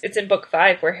think it's in book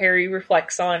 5 where Harry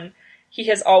reflects on he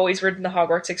has always ridden the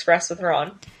Hogwarts Express with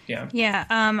Ron. Yeah. Yeah.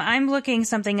 I'm looking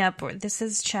something up. This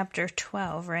is chapter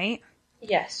 12, right?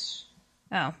 Yes.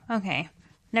 Oh, okay.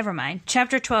 Never mind.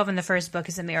 Chapter 12 in the first book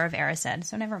is the Mirror of Erised,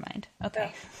 so never mind.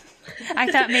 Okay. Yeah.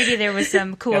 I thought maybe there was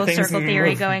some cool circle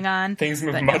theory going on. Things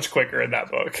move much quicker in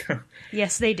that book.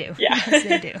 Yes, they do. Yeah. Yes,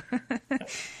 they do.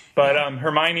 But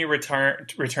Hermione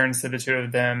returns to the two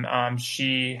of them.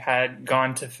 She had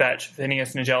gone to fetch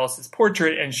Phineas Nigellus'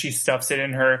 portrait, and she stuffs it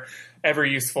in her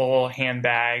ever-useful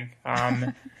handbag,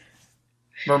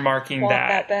 remarking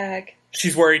that bag.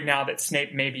 She's worried now that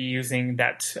Snape may be using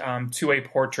that two-way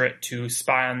portrait to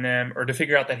spy on them or to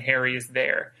figure out that Harry is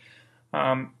there.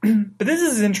 But this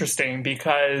is interesting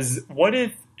because what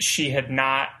if she had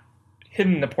not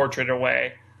hidden the portrait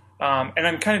away? And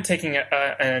I'm kind of taking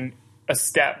a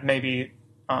step, maybe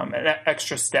an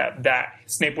extra step, that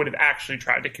Snape would have actually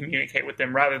tried to communicate with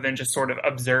them rather than just sort of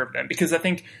observe them. Because I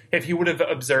think if he would have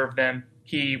observed them,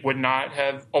 he would not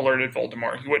have alerted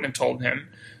Voldemort. He wouldn't have told him.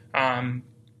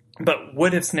 But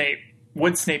would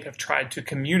Snape have tried to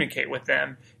communicate with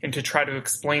them and to try to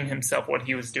explain himself what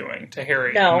he was doing to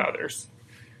Harry and others?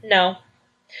 No.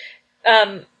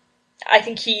 I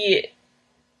think he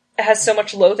has so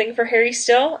much loathing for Harry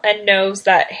still and knows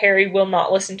that Harry will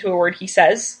not listen to a word he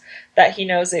says, that he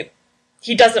knows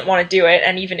he doesn't want to do it,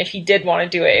 and even if he did want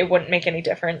to do it, it wouldn't make any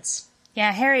difference.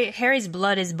 Yeah, Harry's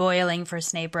blood is boiling for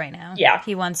Snape right now. Yeah.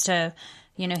 He wants to,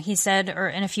 he said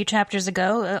in a few chapters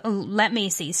ago, let me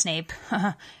see Snape.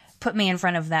 Put me in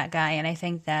front of that guy. And I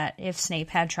think that if Snape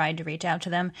had tried to reach out to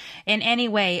them in any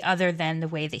way other than the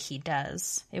way that he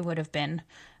does, it would have been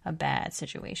a bad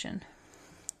situation.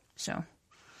 So,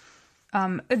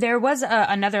 there was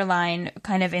another line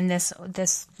kind of in this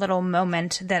little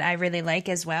moment that I really like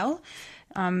as well.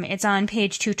 It's on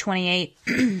page 228.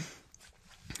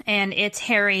 And it's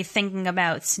Harry thinking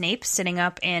about Snape sitting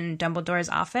up in Dumbledore's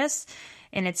office.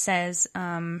 And it says,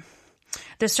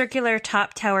 The circular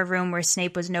top tower room where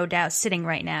Snape was no doubt sitting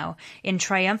right now, in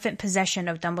triumphant possession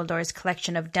of Dumbledore's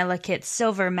collection of delicate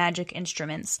silver magic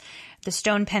instruments, the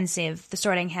stone pensive, the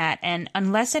sorting hat, and,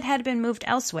 unless it had been moved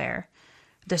elsewhere,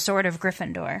 the sword of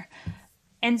Gryffindor.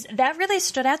 And that really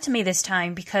stood out to me this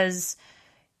time because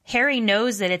Harry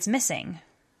knows that it's missing.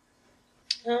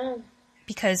 Oh.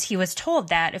 Because he was told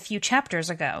that a few chapters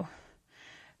ago.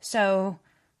 So,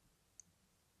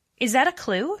 is that a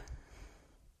clue?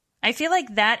 I feel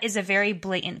like that is a very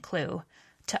blatant clue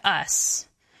to us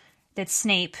that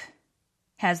Snape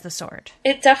has the sword.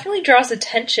 It definitely draws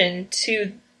attention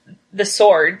to the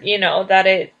sword, that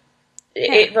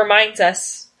it reminds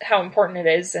us how important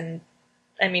it is, and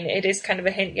I mean, it is kind of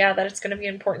a hint, that it's going to be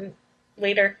important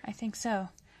later. I think so.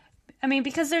 I mean,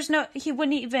 because he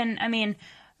wouldn't even,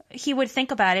 he would think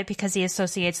about it because he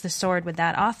associates the sword with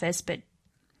that office, but,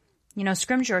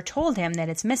 Scrimgeour told him that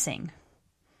it's missing.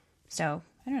 So,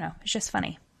 I don't know. It's just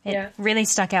funny. It really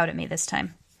stuck out at me this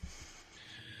time.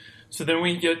 So then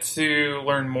we get to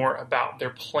learn more about their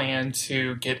plan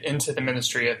to get into the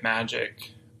Ministry of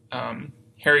Magic.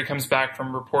 Harry comes back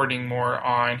from reporting more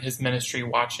on his ministry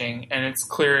watching, and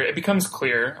it becomes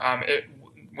clear.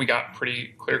 We got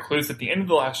pretty clear clues at the end of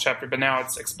the last chapter, but now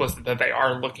it's explicit that they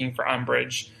are looking for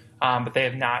Umbridge, but they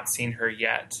have not seen her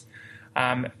yet.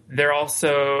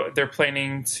 They're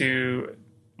planning to,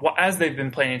 as they've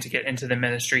been planning to get into the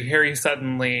ministry, Harry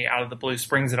suddenly, out of the blue,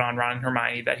 springs it on Ron and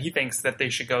Hermione that he thinks that they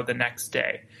should go the next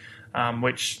day,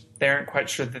 which they aren't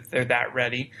quite sure that they're that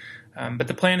ready. But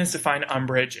the plan is to find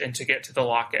Umbridge and to get to the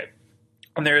locket.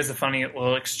 And there is a funny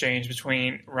little exchange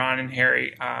between Ron and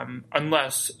Harry.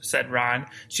 Unless, said Ron,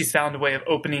 she's found a way of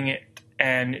opening it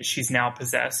and she's now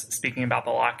possessed, speaking about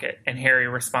the locket. And Harry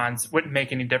responds, wouldn't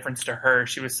make any difference to her.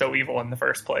 She was so evil in the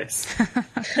first place.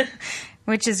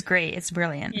 Which is great. It's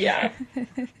brilliant. Yeah.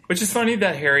 Which is funny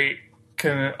that Harry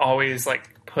can always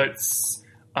puts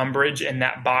Umbridge in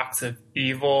that box of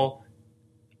evil,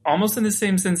 almost in the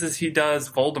same sense as he does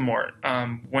Voldemort,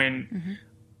 when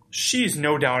she's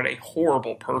no doubt a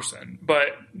horrible person, but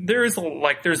there's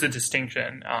a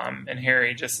distinction, and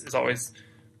Harry just is always,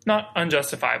 not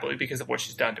unjustifiably because of what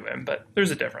she's done to him, but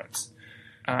there's a difference.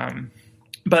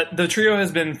 But the trio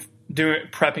has been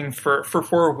prepping for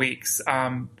 4 weeks,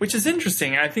 which is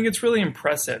interesting. I think it's really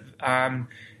impressive,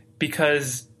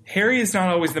 because Harry is not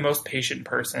always the most patient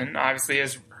person. Obviously,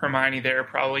 as Hermione there,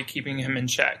 probably keeping him in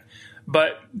check.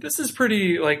 But this is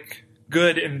pretty,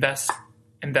 good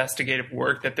investigative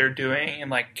work that they're doing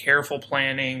and, careful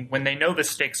planning when they know the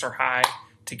stakes are high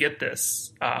to get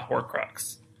this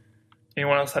Horcrux.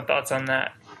 Anyone else have thoughts on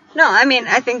that? No,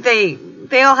 I think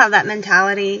they all have that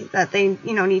mentality that they,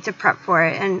 need to prep for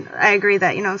it. And I agree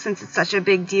that, since it's such a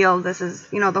big deal, this is,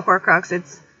 the Horcrux,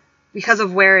 it's because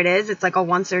of where it is, it's like a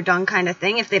once or done kind of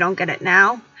thing. If they don't get it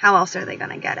now, how else are they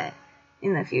going to get it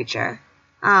in the future?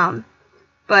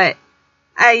 But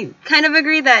I kind of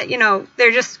agree that,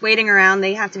 they're just waiting around.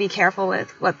 They have to be careful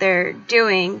with what they're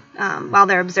doing while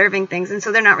they're observing things. And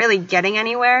so they're not really getting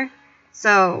anywhere.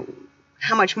 So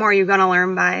how much more are you going to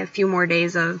learn by a few more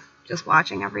days of just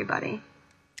watching everybody?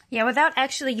 Yeah, without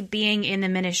actually being in the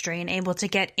ministry and able to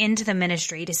get into the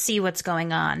ministry to see what's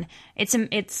going on,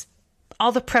 it's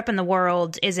all the prep in the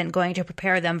world isn't going to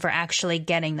prepare them for actually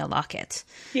getting the locket.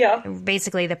 Yeah.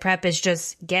 Basically, the prep is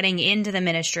just getting into the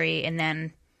ministry and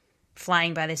then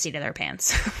flying by the seat of their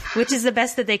pants, which is the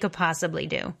best that they could possibly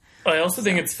do. I also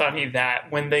think it's funny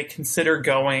that when they consider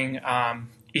going,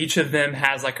 each of them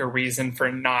has a reason for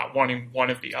not wanting one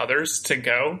of the others to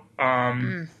go.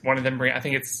 One of them I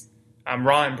think it's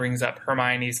Ron brings up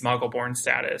Hermione's Muggle-born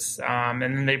status, and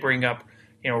then they bring up,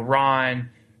 Ron.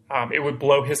 It would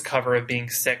blow his cover of being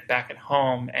sick back at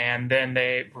home, and then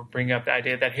they bring up the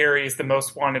idea that Harry is the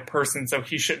most wanted person, so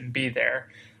he shouldn't be there.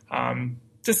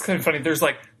 Just kind of funny.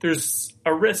 There's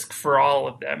a risk for all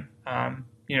of them.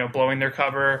 Blowing their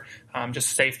cover, just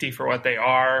safety for what they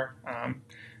are.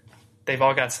 They've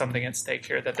all got something at stake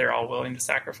here that they're all willing to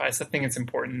sacrifice. I think it's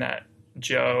important that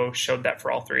Joe showed that for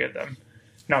all three of them,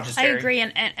 not just Harry. I agree,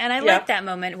 and I like that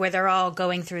moment where they're all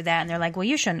going through that, and they're like, well,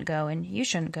 you shouldn't go, and you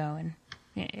shouldn't go, and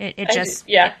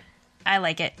I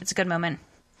like it. It's a good moment.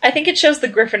 I think it shows the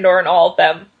Gryffindor in all of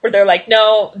them, where they're like,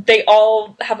 no, they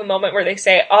all have a moment where they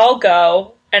say, I'll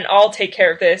go, and I'll take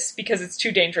care of this, because it's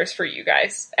too dangerous for you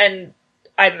guys. And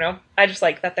I don't know, I just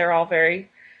like that they're all very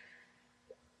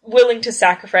willing to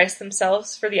sacrifice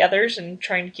themselves for the others and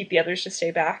trying to keep the others to stay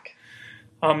back.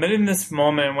 But in this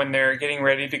moment when they're getting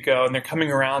ready to go and they're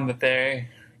coming around that they're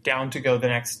down to go the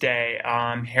next day,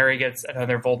 Harry gets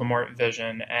another Voldemort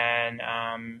vision,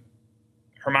 and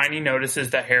Hermione notices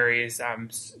that Harry's,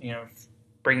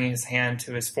 bringing his hand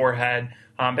to his forehead.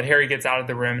 But Harry gets out of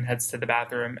the room and heads to the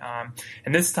bathroom.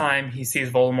 And this time he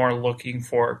sees Voldemort looking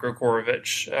for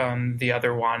Grigorovich, the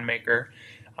other wand maker.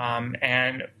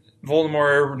 And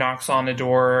Voldemort knocks on the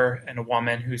door, and a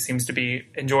woman who seems to be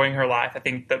enjoying her life. I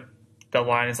think the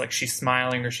line is like she's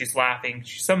smiling or she's laughing.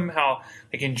 She's somehow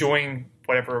like enjoying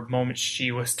whatever moment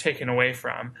she was taken away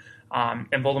from. And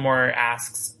Voldemort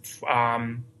asks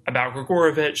about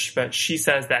Grigorovich, but she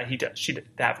says that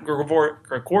that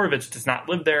Grigorovich does not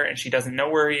live there and she doesn't know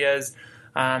where he is.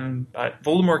 But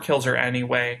Voldemort kills her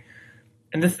anyway.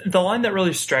 And the line that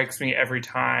really strikes me every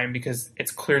time, because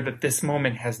it's clear that this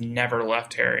moment has never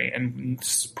left Harry and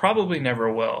probably never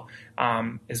will,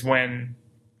 is when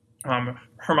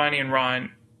Hermione and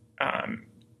Ron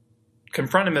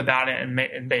confront him about it,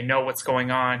 and they know what's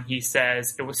going on. He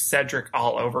says it was Cedric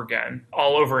all over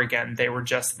again. They were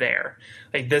just there.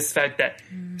 Like this fact that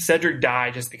Cedric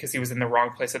died just because he was in the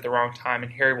wrong place at the wrong time,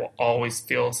 and Harry will always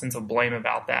feel a sense of blame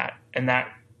about that. And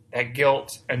that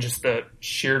guilt and just the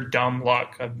sheer dumb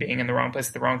luck of being in the wrong place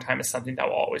at the wrong time is something that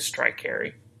will always strike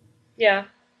Harry. Yeah.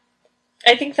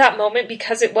 I think that moment,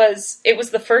 because it was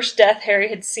the first death Harry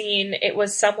had seen, it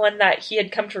was someone that he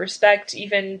had come to respect,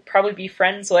 even probably be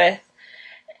friends with.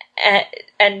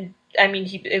 And I mean,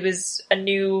 it was a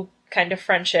new kind of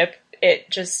friendship. It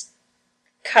just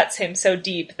cuts him so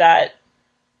deep that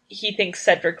he thinks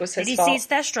Cedric was his fault. He sees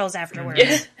Thestrals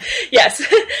afterwards. Yes.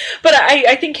 But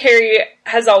I think Harry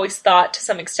has always thought to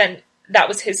some extent that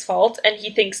was his fault, and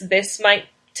he thinks this might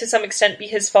to some extent be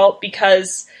his fault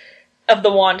because of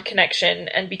the wand connection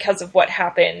and because of what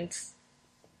happened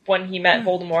when he met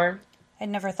Voldemort. I'd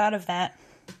never thought of that.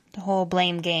 The whole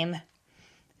blame game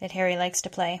that Harry likes to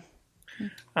play.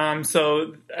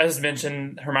 So, as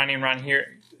mentioned, Hermione and Ron hear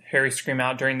Harry scream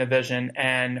out during the vision,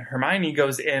 and Hermione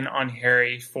goes in on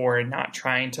Harry for not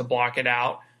trying to block it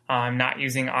out, not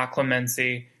using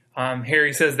occlumency.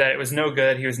 Harry says that it was no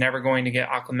good, he was never going to get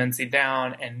occlumency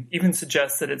down, and even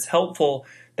suggests that it's helpful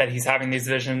that he's having these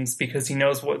visions because he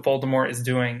knows what Voldemort is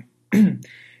doing.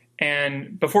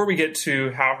 And before we get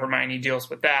to how Hermione deals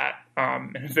with that,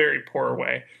 in a very poor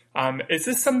way, is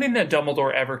this something that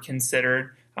Dumbledore ever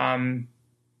considered?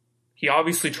 He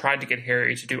obviously tried to get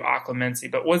Harry to do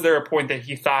occlumency, but was there a point that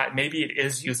he thought maybe it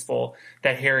is useful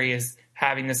that Harry is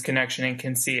having this connection and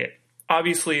can see it?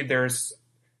 Obviously, there's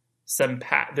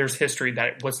history that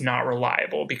it was not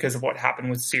reliable because of what happened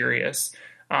with Sirius.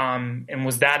 And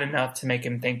was that enough to make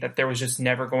him think that there was just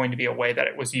never going to be a way that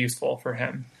it was useful for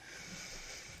him?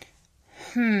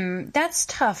 That's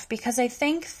tough, because I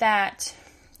think that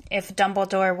if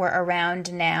Dumbledore were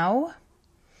around now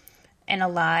and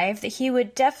alive, that he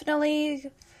would definitely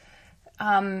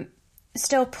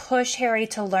still push Harry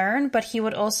to learn, but he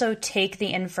would also take the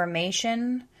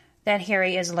information that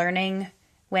Harry is learning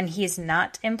when he's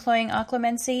not employing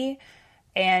occlumency,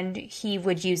 and he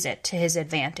would use it to his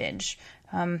advantage.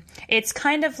 It's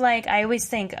kind of like, I always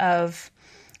think of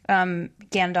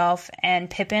Gandalf and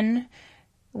Pippin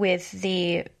with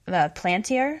the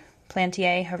Plantier,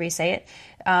 however you say it.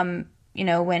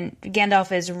 When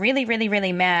Gandalf is really, really,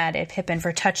 really mad at Pippin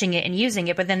for touching it and using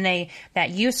it, but then that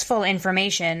useful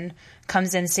information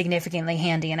comes in significantly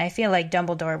handy, and I feel like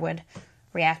Dumbledore would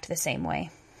react the same way.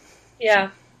 Yeah.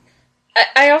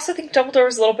 I also think Dumbledore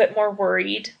was a little bit more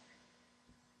worried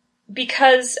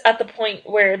because at the point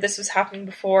where this was happening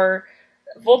before,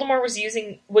 Voldemort was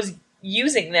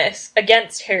using this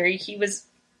against Harry.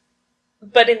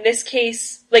 But in this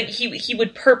case, like he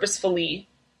would purposefully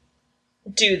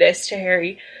do this to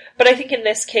Harry. But I think in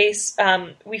this case,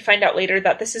 we find out later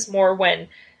that this is more when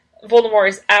Voldemort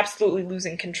is absolutely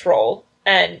losing control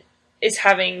and is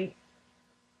having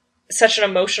such an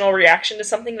emotional reaction to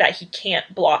something that he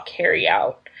can't block Harry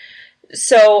out.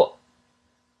 So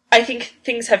I think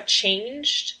things have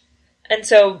changed. And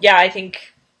so, yeah, I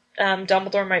think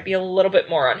Dumbledore might be a little bit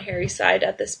more on Harry's side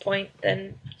at this point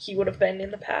than he would have been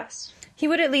in the past. He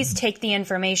would at least take the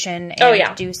information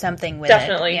and do something with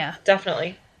Definitely. it. Yeah,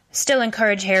 definitely. Still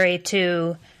encourage Harry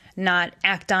to not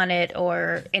act on it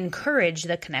or encourage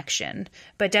the connection,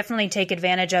 but definitely take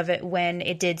advantage of it when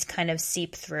it did kind of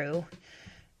seep through.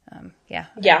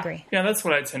 I agree. Yeah, that's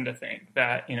what I tend to think,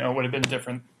 that, it would have been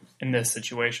different in this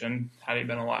situation had he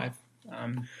been alive.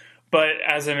 But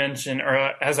as I mentioned, or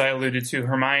as I alluded to,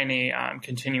 Hermione,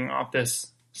 continuing off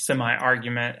this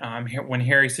semi-argument, when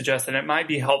Harry suggests that it might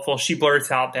be helpful, she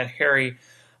blurts out that Harry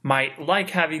might like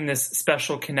having this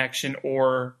special connection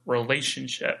or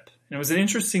relationship. And it was an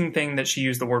interesting thing that she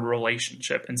used the word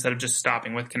relationship instead of just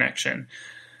stopping with connection.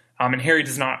 And Harry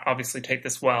does not obviously take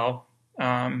this well.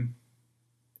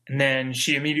 And then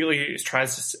she immediately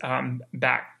tries to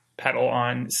backpedal backpedal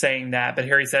on saying that, but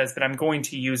Harry says that I'm going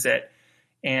to use it.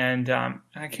 And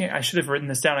I should have written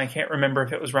this down. I can't remember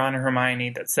if it was Ron or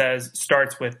Hermione that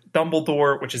starts with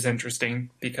Dumbledore, which is interesting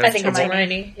because I think it's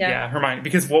Hermione. Yeah, Hermione,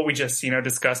 because what we just,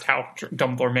 discussed how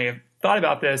Dumbledore may have thought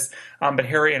about this. But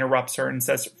Harry interrupts her and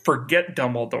says, "Forget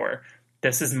Dumbledore.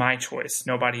 This is my choice,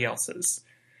 nobody else's."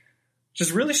 Which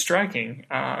is really striking.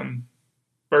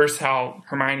 First, how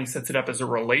Hermione sets it up as a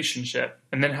relationship,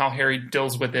 and then how Harry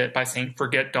deals with it by saying,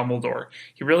 "Forget Dumbledore."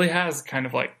 He really has kind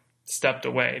of like stepped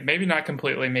away. Maybe not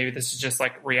completely. Maybe this is just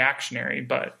like reactionary,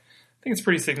 but I think it's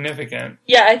pretty significant.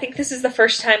 Yeah, I think this is the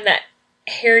first time that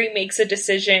Harry makes a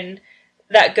decision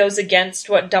that goes against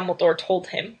what Dumbledore told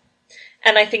him.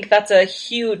 And I think that's a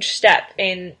huge step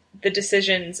in the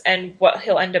decisions and what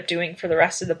he'll end up doing for the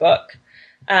rest of the book.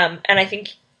 And I think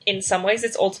in some ways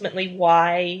it's ultimately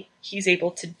why he's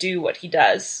able to do what he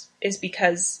does, is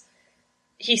because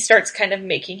he starts kind of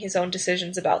making his own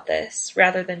decisions about this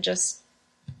rather than just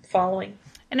following.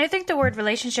 And I think the word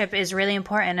relationship is really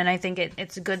important, and I think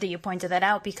it's good that you pointed that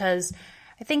out, because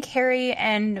I think Harry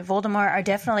and Voldemort are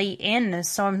definitely in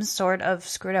some sort of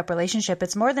screwed up relationship.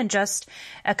 It's more than just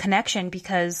a connection,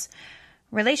 because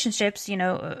relationships,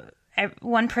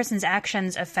 one person's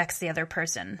actions affects the other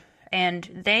person, and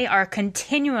they are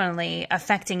continually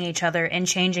affecting each other and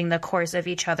changing the course of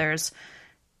each other's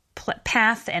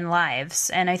path and lives.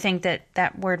 And I think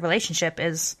that word relationship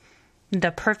is the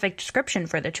perfect description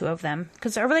for the two of them,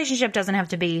 because a relationship doesn't have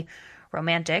to be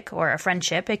romantic or a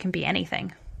friendship. It can be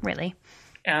anything, really.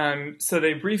 So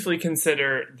they briefly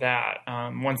consider that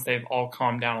once they've all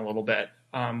calmed down a little bit,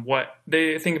 what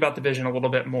they think about the vision a little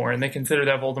bit more, and they consider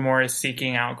that Voldemort is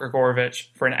seeking out Grigorovich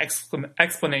for an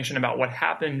explanation about what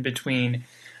happened between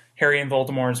Harry and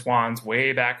Voldemort's wands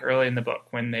way back early in the book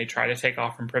when they try to take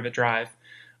off from Privet Drive.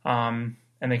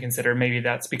 And they consider maybe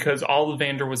that's because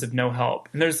Ollivander was of no help.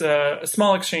 And there's a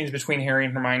small exchange between Harry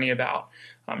and Hermione about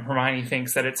Hermione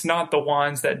thinks that it's not the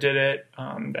wands that did it,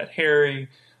 that Harry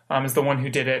is the one who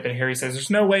did it, but Harry says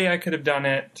there's no way I could have done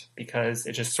it because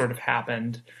it just sort of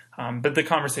happened. But the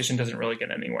conversation doesn't really get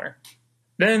anywhere.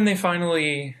 Then they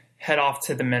finally head off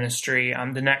to the Ministry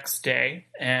the next day,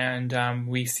 and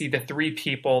we see the three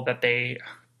people that they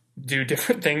do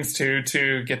different things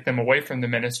to get them away from the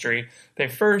Ministry. They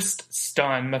first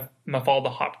stun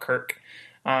Mafalda Hopkirk,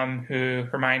 who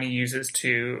Hermione uses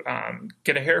to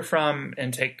get a hair from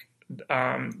and take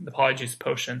the Polyjuice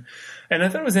potion. And I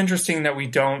thought it was interesting that we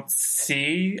don't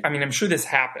see, I'm sure this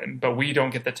happened, but we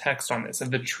don't get the text on this, of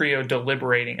the trio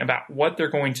deliberating about what they're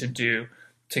going to do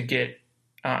to get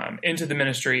into the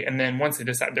Ministry, and then once they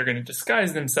decide they're going to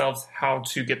disguise themselves, how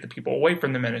to get the people away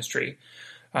from the Ministry.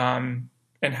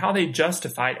 And how they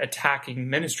justified attacking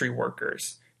Ministry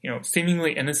workers,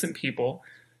 seemingly innocent people,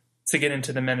 to get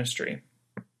into the Ministry.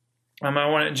 I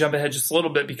want to jump ahead just a little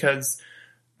bit, because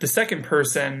the second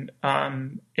person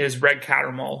is Red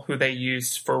Cattermole, who they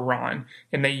use for Ron,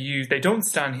 and they don't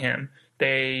stun him.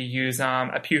 They use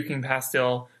a puking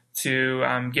pastille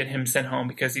to get him sent home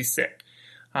because he's sick.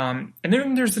 And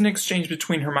then there's an exchange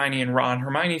between Hermione and Ron.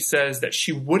 Hermione says that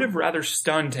she would have rather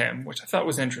stunned him, which I thought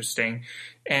was interesting.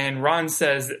 And Ron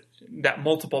says that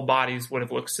multiple bodies would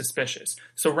have looked suspicious.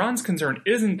 So Ron's concern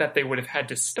isn't that they would have had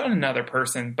to stun another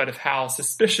person, but of how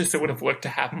suspicious it would have looked to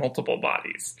have multiple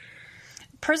bodies.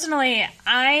 Personally,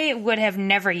 I would have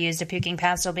never used a puking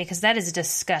pastille because that is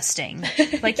disgusting.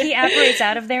 Like, he apparates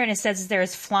out of there and it says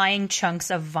there's flying chunks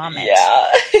of vomit.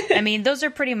 Yeah. Those are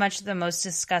pretty much the most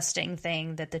disgusting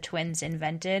thing that the twins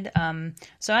invented.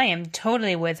 So I am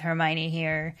totally with Hermione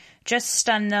here. Just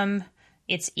stun them.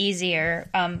 It's easier.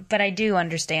 But I do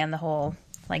understand the whole,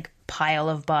 pile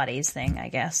of bodies thing, I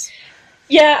guess.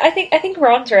 Yeah, I think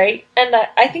Ron's right. And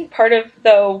I think part of,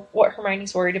 though, what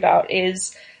Hermione's worried about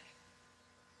is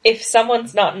if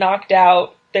someone's not knocked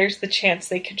out, there's the chance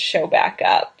they could show back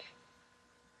up.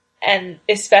 And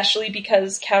especially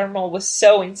because Cattermole was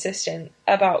so insistent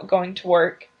about going to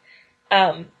work.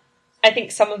 I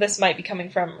think some of this might be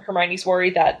coming from Hermione's worry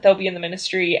that they'll be in the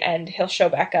Ministry and he'll show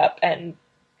back up and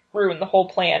ruin the whole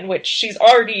plan, which she's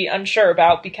already unsure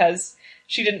about because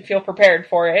she didn't feel prepared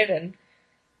for it. And,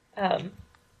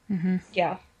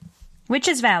 yeah. Which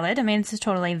is valid. It's a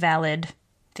totally valid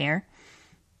fear.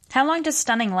 How long does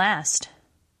stunning last?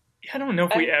 I don't know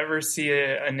if we ever see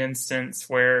an instance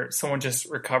where someone just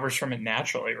recovers from it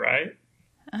naturally, right?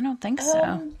 I don't think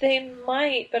so. They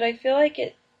might, but I feel like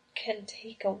it can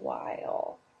take a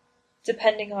while,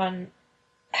 depending on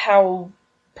how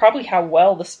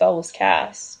well the spell was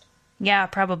cast. Yeah,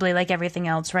 probably like everything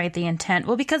else, right? The intent.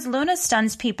 Well, because Luna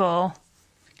stuns people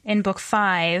in book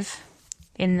 5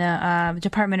 in the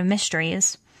Department of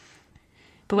Mysteries.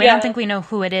 But we don't think we know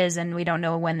who it is, and we don't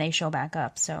know when they show back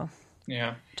up, so...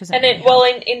 Yeah.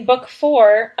 In book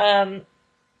 4,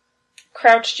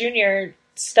 Crouch Jr.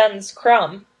 stuns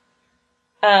Crumb.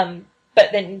 But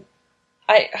then,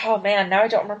 now I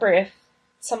don't remember if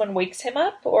someone wakes him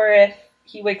up, or if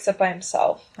he wakes up by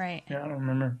himself. Right. Yeah, I don't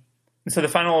remember. So the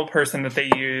final person that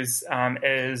they use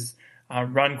is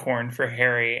Runcorn for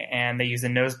Harry, and they use a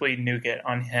nosebleed nougat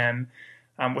on him,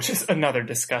 which is another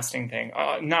disgusting thing.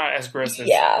 Not as gross as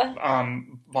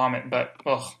vomit,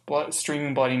 but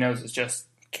streaming bloody noses just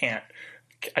can't.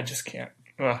 I just can't.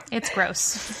 Ugh. It's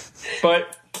gross.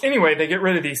 But anyway, they get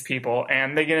rid of these people,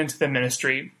 and they get into the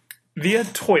ministry via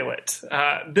toilet.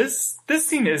 This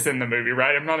scene is in the movie,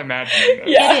 right? I'm not imagining this.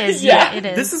 Yeah, it is. Yeah, it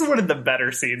is. This is one of the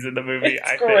better scenes in the movie,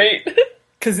 I think. Great.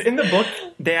 Because in the book,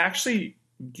 they actually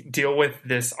deal with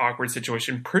this awkward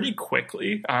situation pretty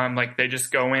quickly. They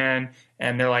just go in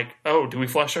and they're like, oh, do we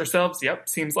flush ourselves? Yep,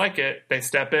 seems like it. They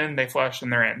step in, they flush,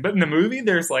 and they're in. But in the movie,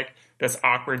 there's this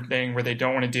awkward thing where they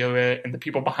don't want to deal with it, and the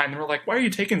people behind them are like, why are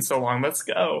you taking so long? Let's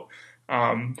go.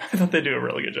 I thought they do a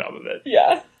really good job of it.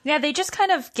 Yeah. Yeah, they just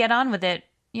kind of get on with it.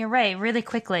 You're right, really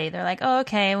quickly. They're like, oh,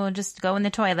 okay, we'll just go in the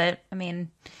toilet. I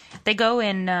mean, they go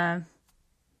in...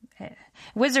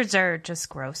 Wizards are just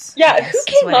gross. Yeah, who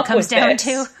came up with this?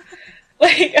 To.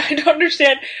 I don't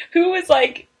understand. Who was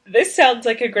like, this sounds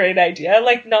like a great idea.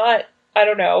 Not, I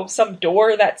don't know, some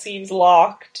door that seems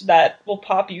locked that will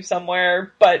pop you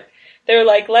somewhere. But they're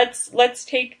like, let's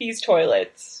take these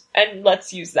toilets and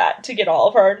let's use that to get all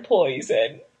of our employees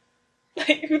in.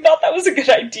 Who thought that was a good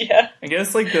idea? I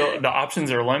guess the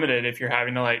options are limited if you're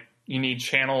having to you need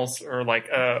channels or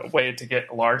a way to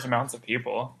get large amounts of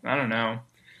people. I don't know.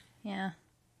 Yeah.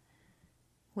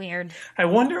 Weird. I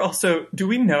wonder also, do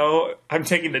we know, I'm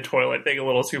taking the toilet thing a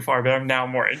little too far, but I'm now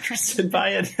more interested by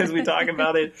it as we talk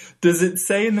about it. Does it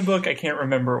say in the book, I can't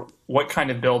remember what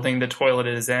kind of building the toilet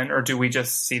is in, or do we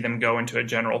just see them go into a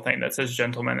general thing that says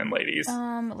gentlemen and ladies?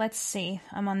 Let's see.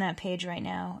 I'm on that page right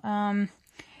now.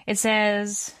 It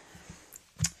says...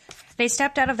 They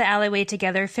stepped out of the alleyway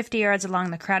together. 50 yards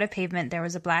along the crowded pavement, there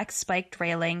was a black spiked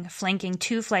railing flanking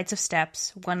 2 flights of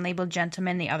steps, one labeled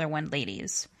gentlemen, the other one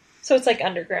ladies. So it's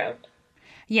underground.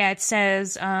 Yeah, it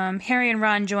says, Harry and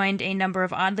Ron joined a number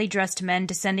of oddly dressed men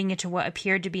descending into what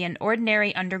appeared to be an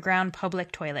ordinary underground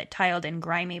public toilet, tiled in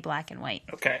grimy black and white.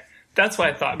 Okay. That's what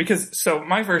I thought. So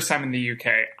my first time in the UK,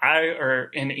 or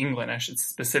in England, I should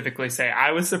specifically say,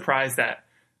 I was surprised that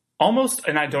almost,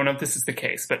 and I don't know if this is the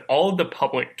case, but all of the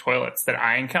public toilets that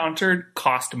I encountered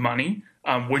cost money,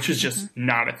 which is just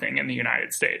not a thing in the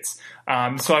United States.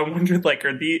 So I wondered,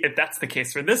 if that's the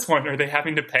case for this one, are they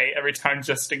having to pay every time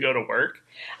just to go to work?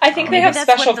 I think they have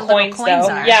special coins, though.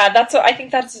 Are. Yeah, I think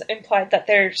that's implied that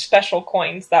they're special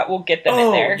coins that will get them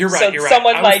in there. You're right. So you're right.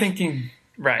 someone I was thinking.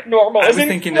 Right. Normal. I was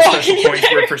thinking the special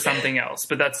points were for something else,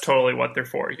 but that's totally what they're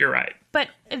for. You're right. But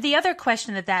the other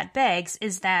question that begs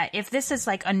is that if this is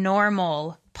a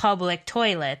normal public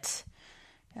toilet,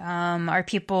 are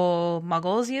people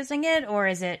muggles using it, or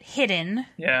is it hidden?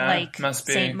 Yeah, must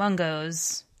be. St.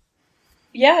 Mungo's?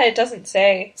 Yeah, it doesn't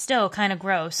say. Still kind of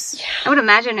gross. Yeah. I would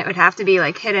imagine it would have to be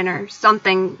hidden or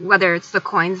something, whether it's the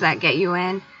coins that get you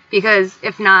in, because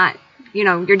if not,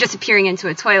 you're disappearing into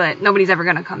a toilet. Nobody's ever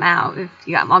going to come out if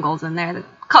you got muggles in there. That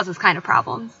causes kind of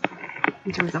problems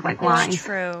in terms of lines.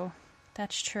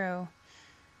 That's true.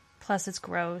 Plus, it's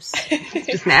gross. It's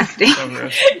just nasty. So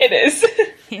gross. It is.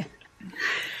 Yeah.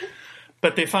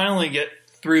 But they finally get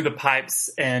through the pipes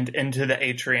and into the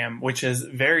atrium, which is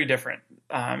very different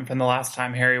from the last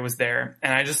time Harry was there.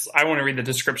 And I want to read the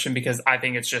description because I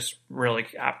think it's just really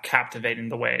captivating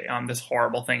the way this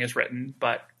horrible thing is written.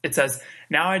 But it says,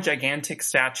 now a gigantic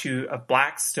statue of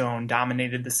black stone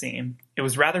dominated the scene. It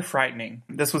was rather frightening.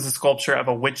 This was a sculpture of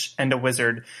a witch and a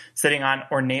wizard sitting on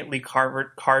ornately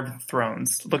carved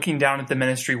thrones, looking down at the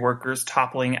ministry workers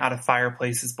toppling out of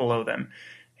fireplaces below them.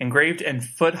 Engraved in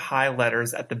foot-high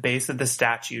letters at the base of the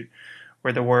statue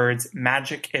were the words,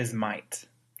 "Magic is might."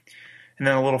 And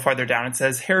then a little farther down it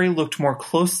says, Harry looked more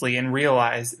closely and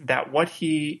realized that what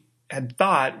he had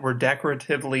thought were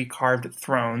decoratively carved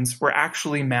thrones were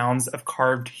actually mounds of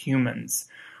carved humans.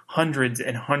 Hundreds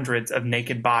and hundreds of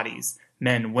naked bodies,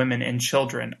 men, women, and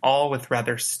children, all with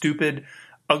rather stupid,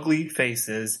 ugly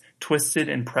faces, twisted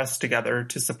and pressed together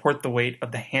to support the weight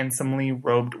of the handsomely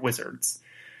robed wizards.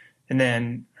 And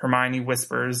then Hermione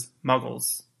whispers,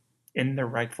 Muggles, in their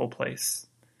rightful place.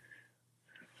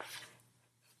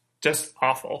 Just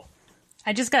awful.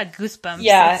 I just got goosebumps.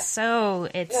 Yeah.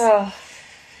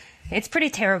 It's pretty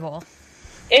terrible.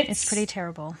 It's pretty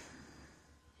terrible.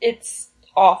 It's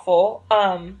awful.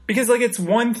 Because, like, it's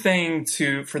one thing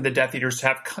for the Death Eaters to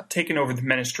have taken over the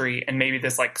Ministry and maybe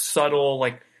this, like, subtle,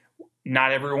 like,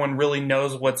 not everyone really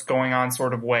knows what's going on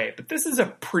sort of way. But this is a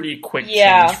pretty quick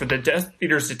change for the Death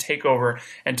Eaters to take over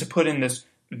and to put in this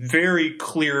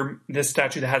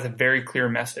statue that has a very clear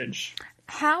message.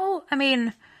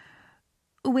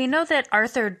 We know that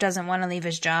Arthur doesn't want to leave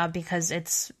his job because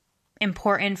it's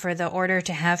important for the Order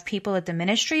to have people at the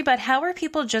Ministry, but how are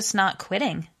people just not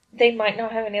quitting? They might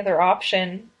not have any other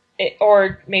option,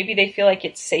 or maybe they feel like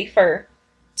it's safer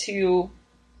to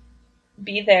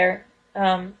be there.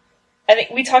 I think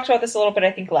we talked about this a little bit,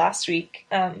 I think, last week,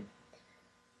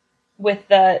 with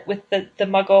the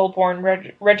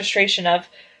Muggle-born registration of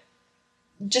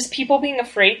just people being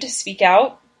afraid to speak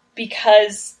out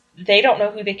because they don't know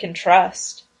who they can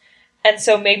trust. And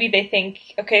so maybe they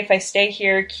think, okay, if I stay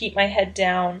here, keep my head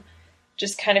down,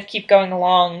 just kind of keep going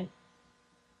along,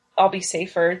 I'll be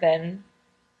safer than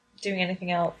doing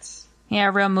anything else.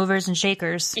 Yeah, real movers and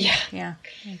shakers. Yeah,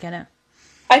 I get it.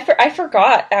 I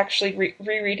forgot, actually,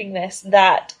 rereading this,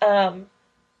 that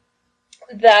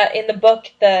that in the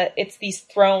book, it's these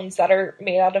thrones that are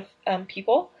made out of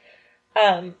people.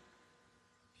 And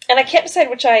I can't decide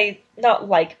which I not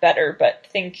like better, but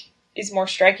think is more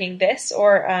striking, this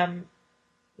or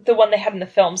the one they had in the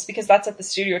films, because that's at the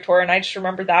studio tour, and I just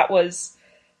remember that was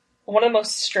one of the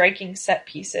most striking set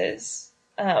pieces.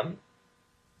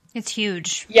 It's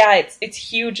huge. Yeah, it's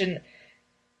huge, and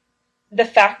the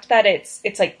fact that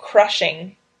it's like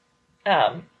crushing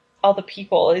all the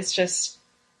people is just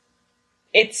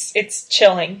it's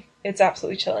chilling. It's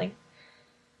absolutely chilling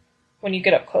when you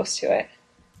get up close to it.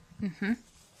 Mm-hmm.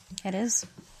 It is.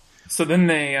 So then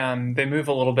they move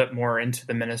a little bit more into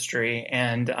the Ministry,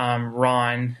 and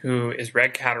Ron, who is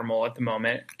Red Cattermole at the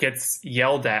moment, gets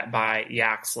yelled at by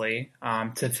Yaxley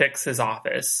to fix his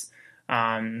office.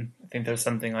 I think there's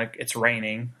something like, it's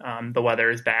raining, the weather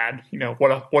is bad. You know,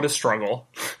 what a struggle.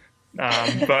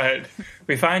 But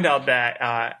we find out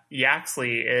that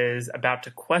Yaxley is about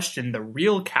to question the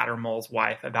real Cattermole's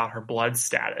wife about her blood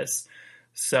status.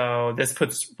 So this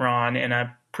puts Ron in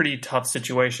a pretty tough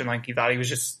situation. Like, he thought he was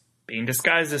just being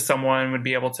disguised as someone, would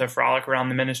be able to frolic around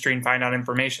the Ministry and find out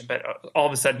information. But all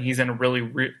of a sudden, he's in a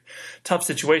really tough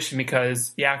situation,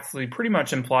 because Yaxley pretty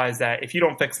much implies that if you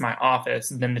don't fix my office,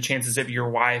 then the chances of your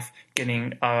wife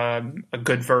getting a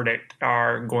good verdict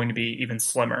are going to be even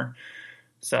slimmer.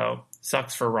 So,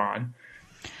 sucks for Ron.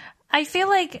 I feel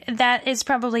like that is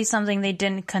probably something they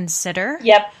didn't consider.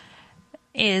 Yep.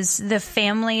 Is the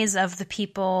families of the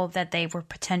people that they were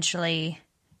potentially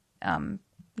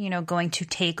going to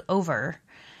take over.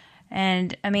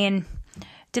 And I mean,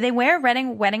 do they wear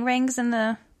wedding rings in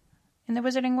the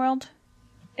Wizarding World?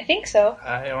 I think so.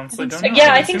 I honestly don't know.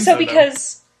 Yeah, I think so,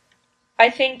 because I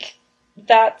think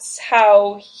that's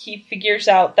how he figures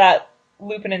out that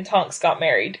Lupin and Tonks got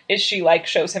married, is she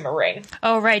shows him a ring.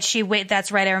 Oh, right.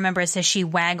 That's right. I remember it says she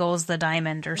waggles the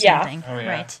diamond or something. Oh, yeah.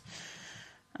 Right.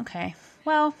 Okay.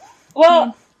 Well,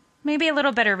 maybe a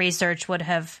little better research would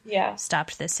have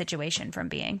stopped this situation from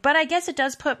being. But I guess it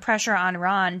does put pressure on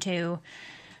Ron to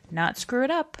not screw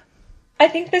it up. I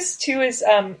think this, too, is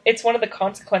it's one of the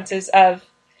consequences of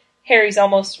Harry's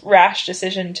almost rash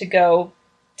decision to go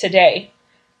today,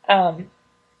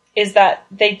 is that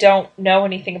they don't know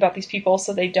anything about these people,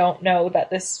 so they don't know that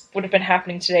this would have been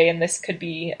happening today and this could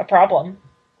be a problem.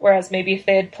 Whereas maybe if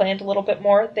they had planned a little bit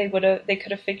more, they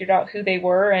could have figured out who they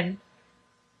were and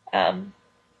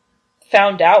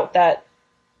found out that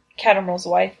Cattermole's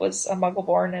wife was a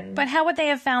Muggle-born. But how would they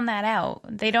have found that out?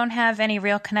 They don't have any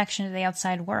real connection to the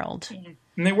outside world.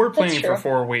 And they were planning for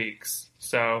 4 weeks,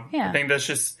 so I think that's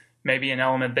just maybe an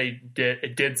element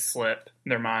it did slip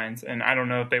their minds, and I don't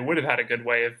know if they would have had a good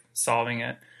way of solving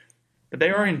it. But they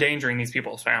are endangering these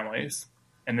people's families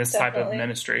in this type of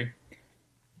ministry.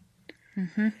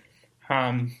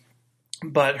 Mm-hmm.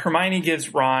 But Hermione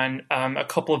gives Ron a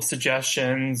couple of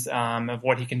suggestions of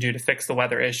what he can do to fix the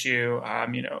weather issue. I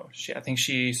think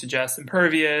she suggests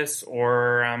impervious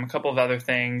or a couple of other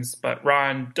things. But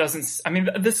Ron doesn't. I mean,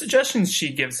 the suggestions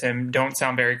she gives him don't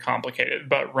sound very complicated.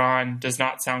 But Ron does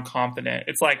not sound confident.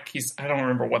 It's like I don't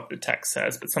remember what the text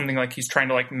says, but something like he's trying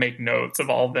to make notes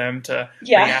of all of them to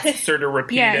ask her to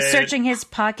repeat it. Yeah, searching his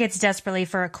pockets desperately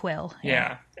for a quill.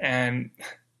 Yeah, and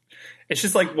it's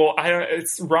just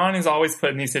Ron is always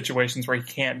put in these situations where he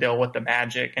can't deal with the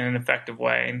magic in an effective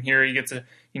way. And here he gets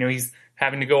he's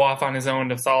having to go off on his own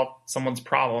to solve someone's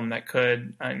problem that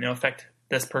could, affect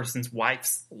this person's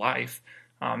wife's life.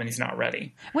 And he's not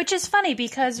ready. Which is funny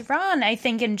because Ron, I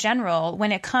think in general,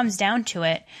 when it comes down to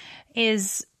it,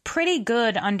 is pretty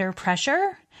good under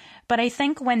pressure. but I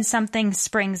think when something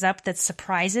springs up that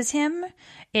surprises him,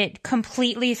 it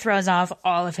completely throws off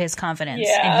all of his confidence,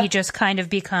 and he just kind of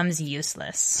becomes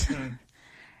useless.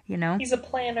 You know? He's a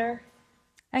planner.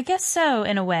 I guess so,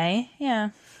 in a way,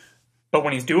 yeah. But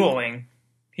when he's dueling,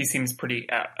 he seems pretty,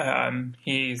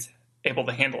 he's able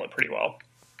to handle it pretty well.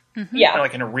 Mm-hmm. Yeah.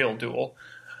 Like in a real duel.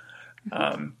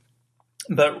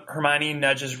 But Hermione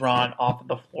nudges Ron off of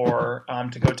the floor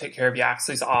to go take care of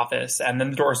Yaxley's office, and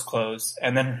then the doors close.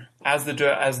 And then as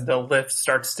the lift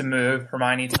starts to move,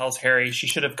 Hermione tells Harry she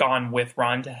should have gone with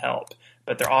Ron to help,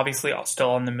 but they're obviously all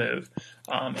still on the move.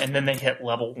 And then they hit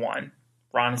level 1.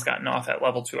 Ron has gotten off at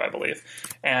level 2, I believe.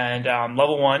 And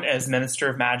level 1 is Minister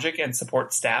of Magic and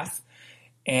support staff.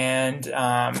 And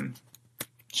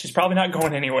she's probably not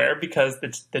going anywhere because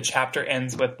the chapter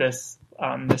ends with this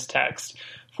text.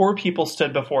 4 people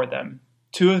stood before them,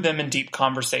 2 of them in deep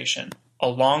conversation, a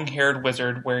long-haired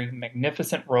wizard wearing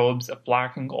magnificent robes of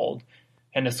black and gold,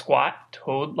 and a squat,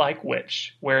 toad-like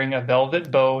witch wearing a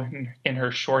velvet bow in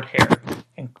her short hair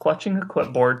and clutching a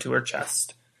clipboard to her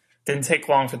chest. Didn't take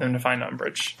long for them to find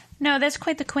Umbridge. No, that's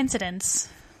quite the coincidence.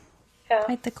 Yeah.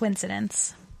 Quite the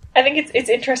coincidence. I think it's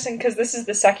interesting because this is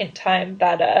the second time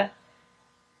that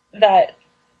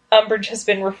Umbridge has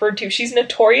been referred to. She's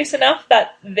notorious enough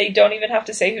that they don't even have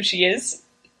to say who she is.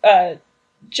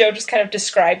 Joe just kind of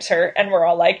describes her, and we're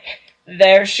all like,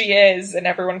 there she is, and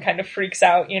everyone kind of freaks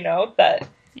out, that...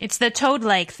 It's the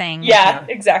toad-like thing. Yeah,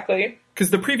 exactly. Because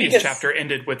the previous chapter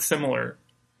ended with similar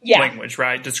language,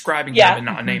 right? Describing her but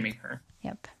not naming her.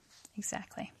 Yep,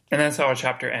 exactly. And that's how a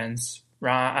chapter ends.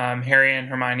 Harry and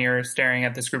Hermione are staring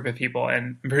at this group of people,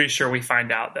 and I'm pretty sure we find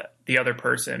out that the other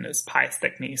person is Pi's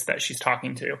thick niece that she's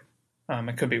talking to.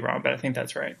 I could be wrong, but I think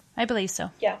that's right. I believe so.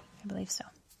 Yeah. I believe so.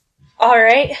 All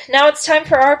right. Now it's time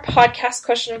for our podcast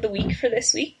question of the week for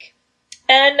this week.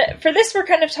 And for this, we're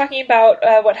kind of talking about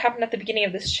what happened at the beginning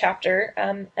of this chapter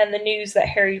and the news that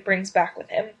Harry brings back with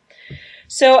him.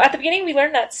 So at the beginning, we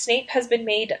learned that Snape has been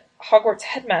made Hogwarts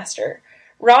headmaster.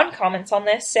 Ron comments on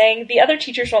this, saying, the other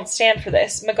teachers won't stand for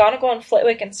this. McGonagall and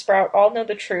Flitwick and Sprout all know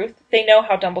the truth. They know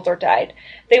how Dumbledore died.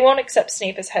 They won't accept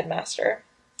Snape as headmaster.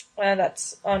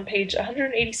 That's on page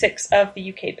 186 of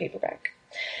the UK paperback.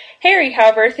 Harry,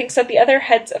 however, thinks that the other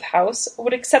heads of house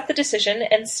would accept the decision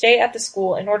and stay at the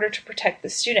school in order to protect the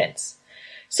students.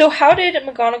 So how did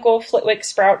McGonagall, Flitwick,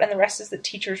 Sprout, and the rest of the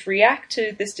teachers react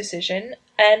to this decision,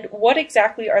 and what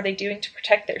exactly are they doing to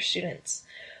protect their students?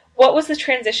 What was the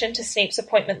transition to Snape's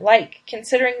appointment like,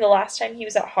 considering the last time he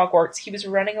was at Hogwarts, he was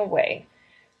running away?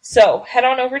 So, head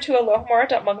on over to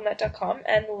alohomora.mugglenet.com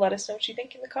and let us know what you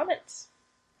think in the comments.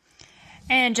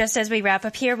 And just as we wrap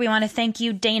up here, we want to thank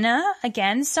you, Dana,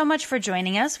 again, so much for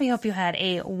joining us. We hope you had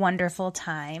a wonderful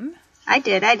time. I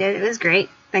did. It was great.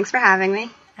 Thanks for having me.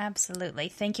 Absolutely.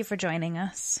 Thank you for joining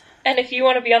us. And if you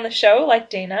want to be on the show, like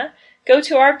Dana, go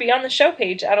to our Be on the Show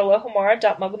page at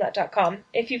alohomora.mugglenet.com.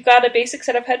 If you've got a basic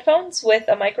set of headphones with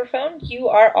a microphone, you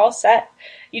are all set.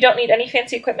 You don't need any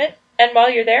fancy equipment. And while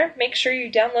you're there, make sure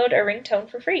you download a ringtone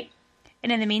for free.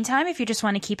 And in the meantime, if you just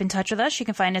want to keep in touch with us, you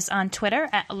can find us on Twitter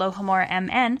at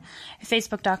AlohomoraMN,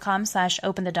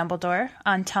 Facebook.com/OpenTheDumbledore,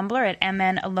 on Tumblr at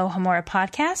MN Alohomora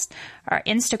Podcast. Our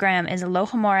Instagram is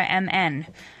AlohomoraMN.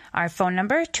 Our phone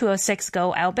number,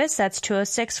 206-GO-ALBUS, that's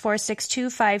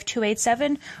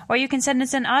 206-462-5287, or you can send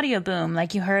us an audio boom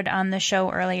like you heard on the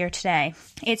show earlier today.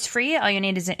 It's free. All you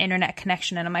need is an internet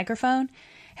connection and a microphone.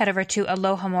 Head over to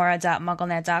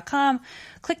alohomora.mugglenet.com,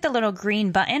 click the little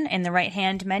green button in the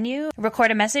right-hand menu,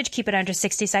 record a message, keep it under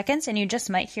 60 seconds, and you just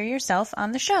might hear yourself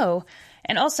on the show.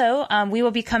 And also, we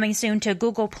will be coming soon to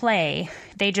Google Play.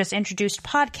 They just introduced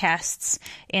podcasts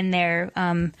in their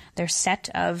set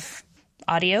of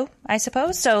audio, I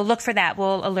suppose. So look for that.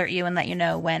 We'll alert you and let you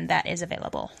know when that is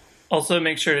available. Also,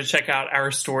 make sure to check out our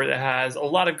store that has a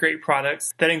lot of great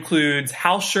products. That includes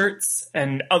house shirts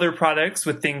and other products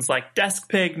with things like Desk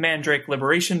Pig, Mandrake,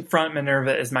 Liberation Front,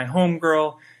 Minerva is my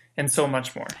homegirl, and so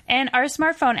much more. And our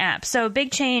smartphone app. So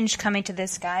big change coming to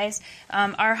this, guys.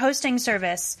 Our hosting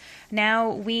service,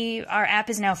 our app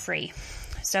is now free.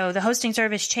 So the hosting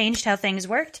service changed how things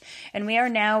worked, and we are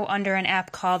now under an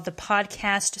app called the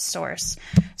Podcast Source.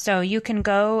 So you can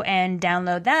go and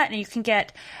download that, and you can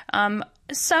get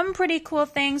some pretty cool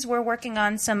things. We're working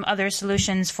on some other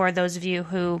solutions for those of you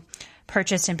who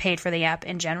purchased and paid for the app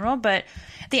in general, but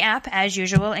the app, as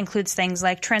usual, includes things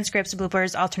like transcripts,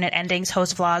 bloopers, alternate endings,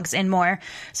 host vlogs, and more.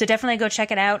 So definitely go check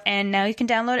it out, and now you can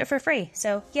download it for free.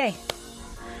 So, yay.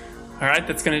 All right,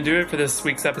 that's going to do it for this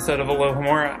week's episode of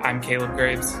Alohomora. I'm Caleb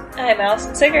Graves. I'm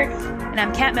Allison Siger. And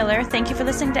I'm Kat Miller. Thank you for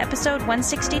listening to episode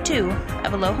 162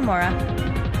 of Alohomora.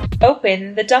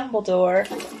 Open the Dumbledore.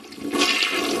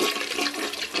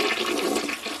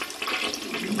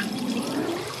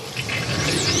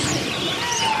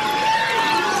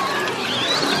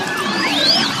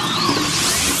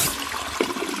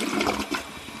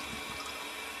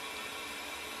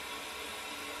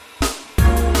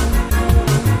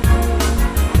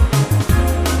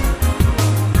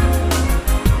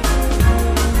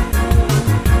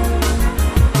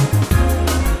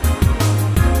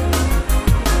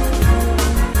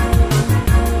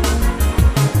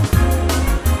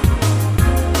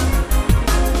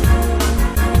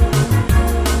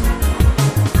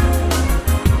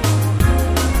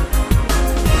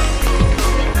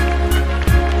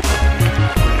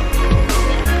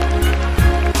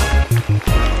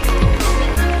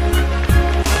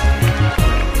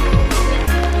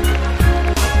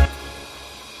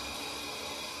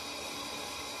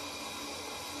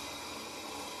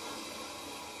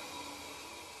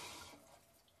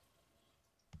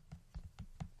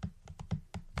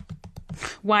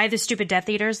 why the stupid Death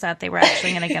Eaters thought they were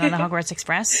actually going to get on the Hogwarts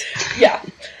Express. Yeah.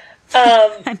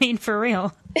 I mean, for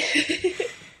real.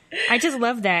 I just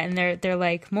love that, and they're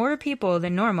like, more people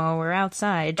than normal were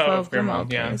outside. 12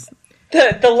 Grimmauld. Yeah.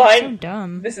 The line. So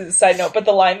dumb. This is a side note, but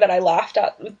the line that I laughed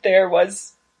at there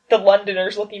was the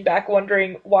Londoners looking back,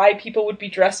 wondering why people would be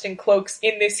dressed in cloaks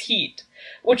in this heat,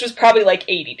 which was probably like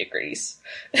 80 degrees.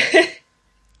 Yeah.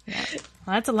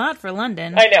 Well, that's a lot for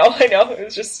London. I know. It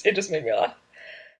just made me laugh.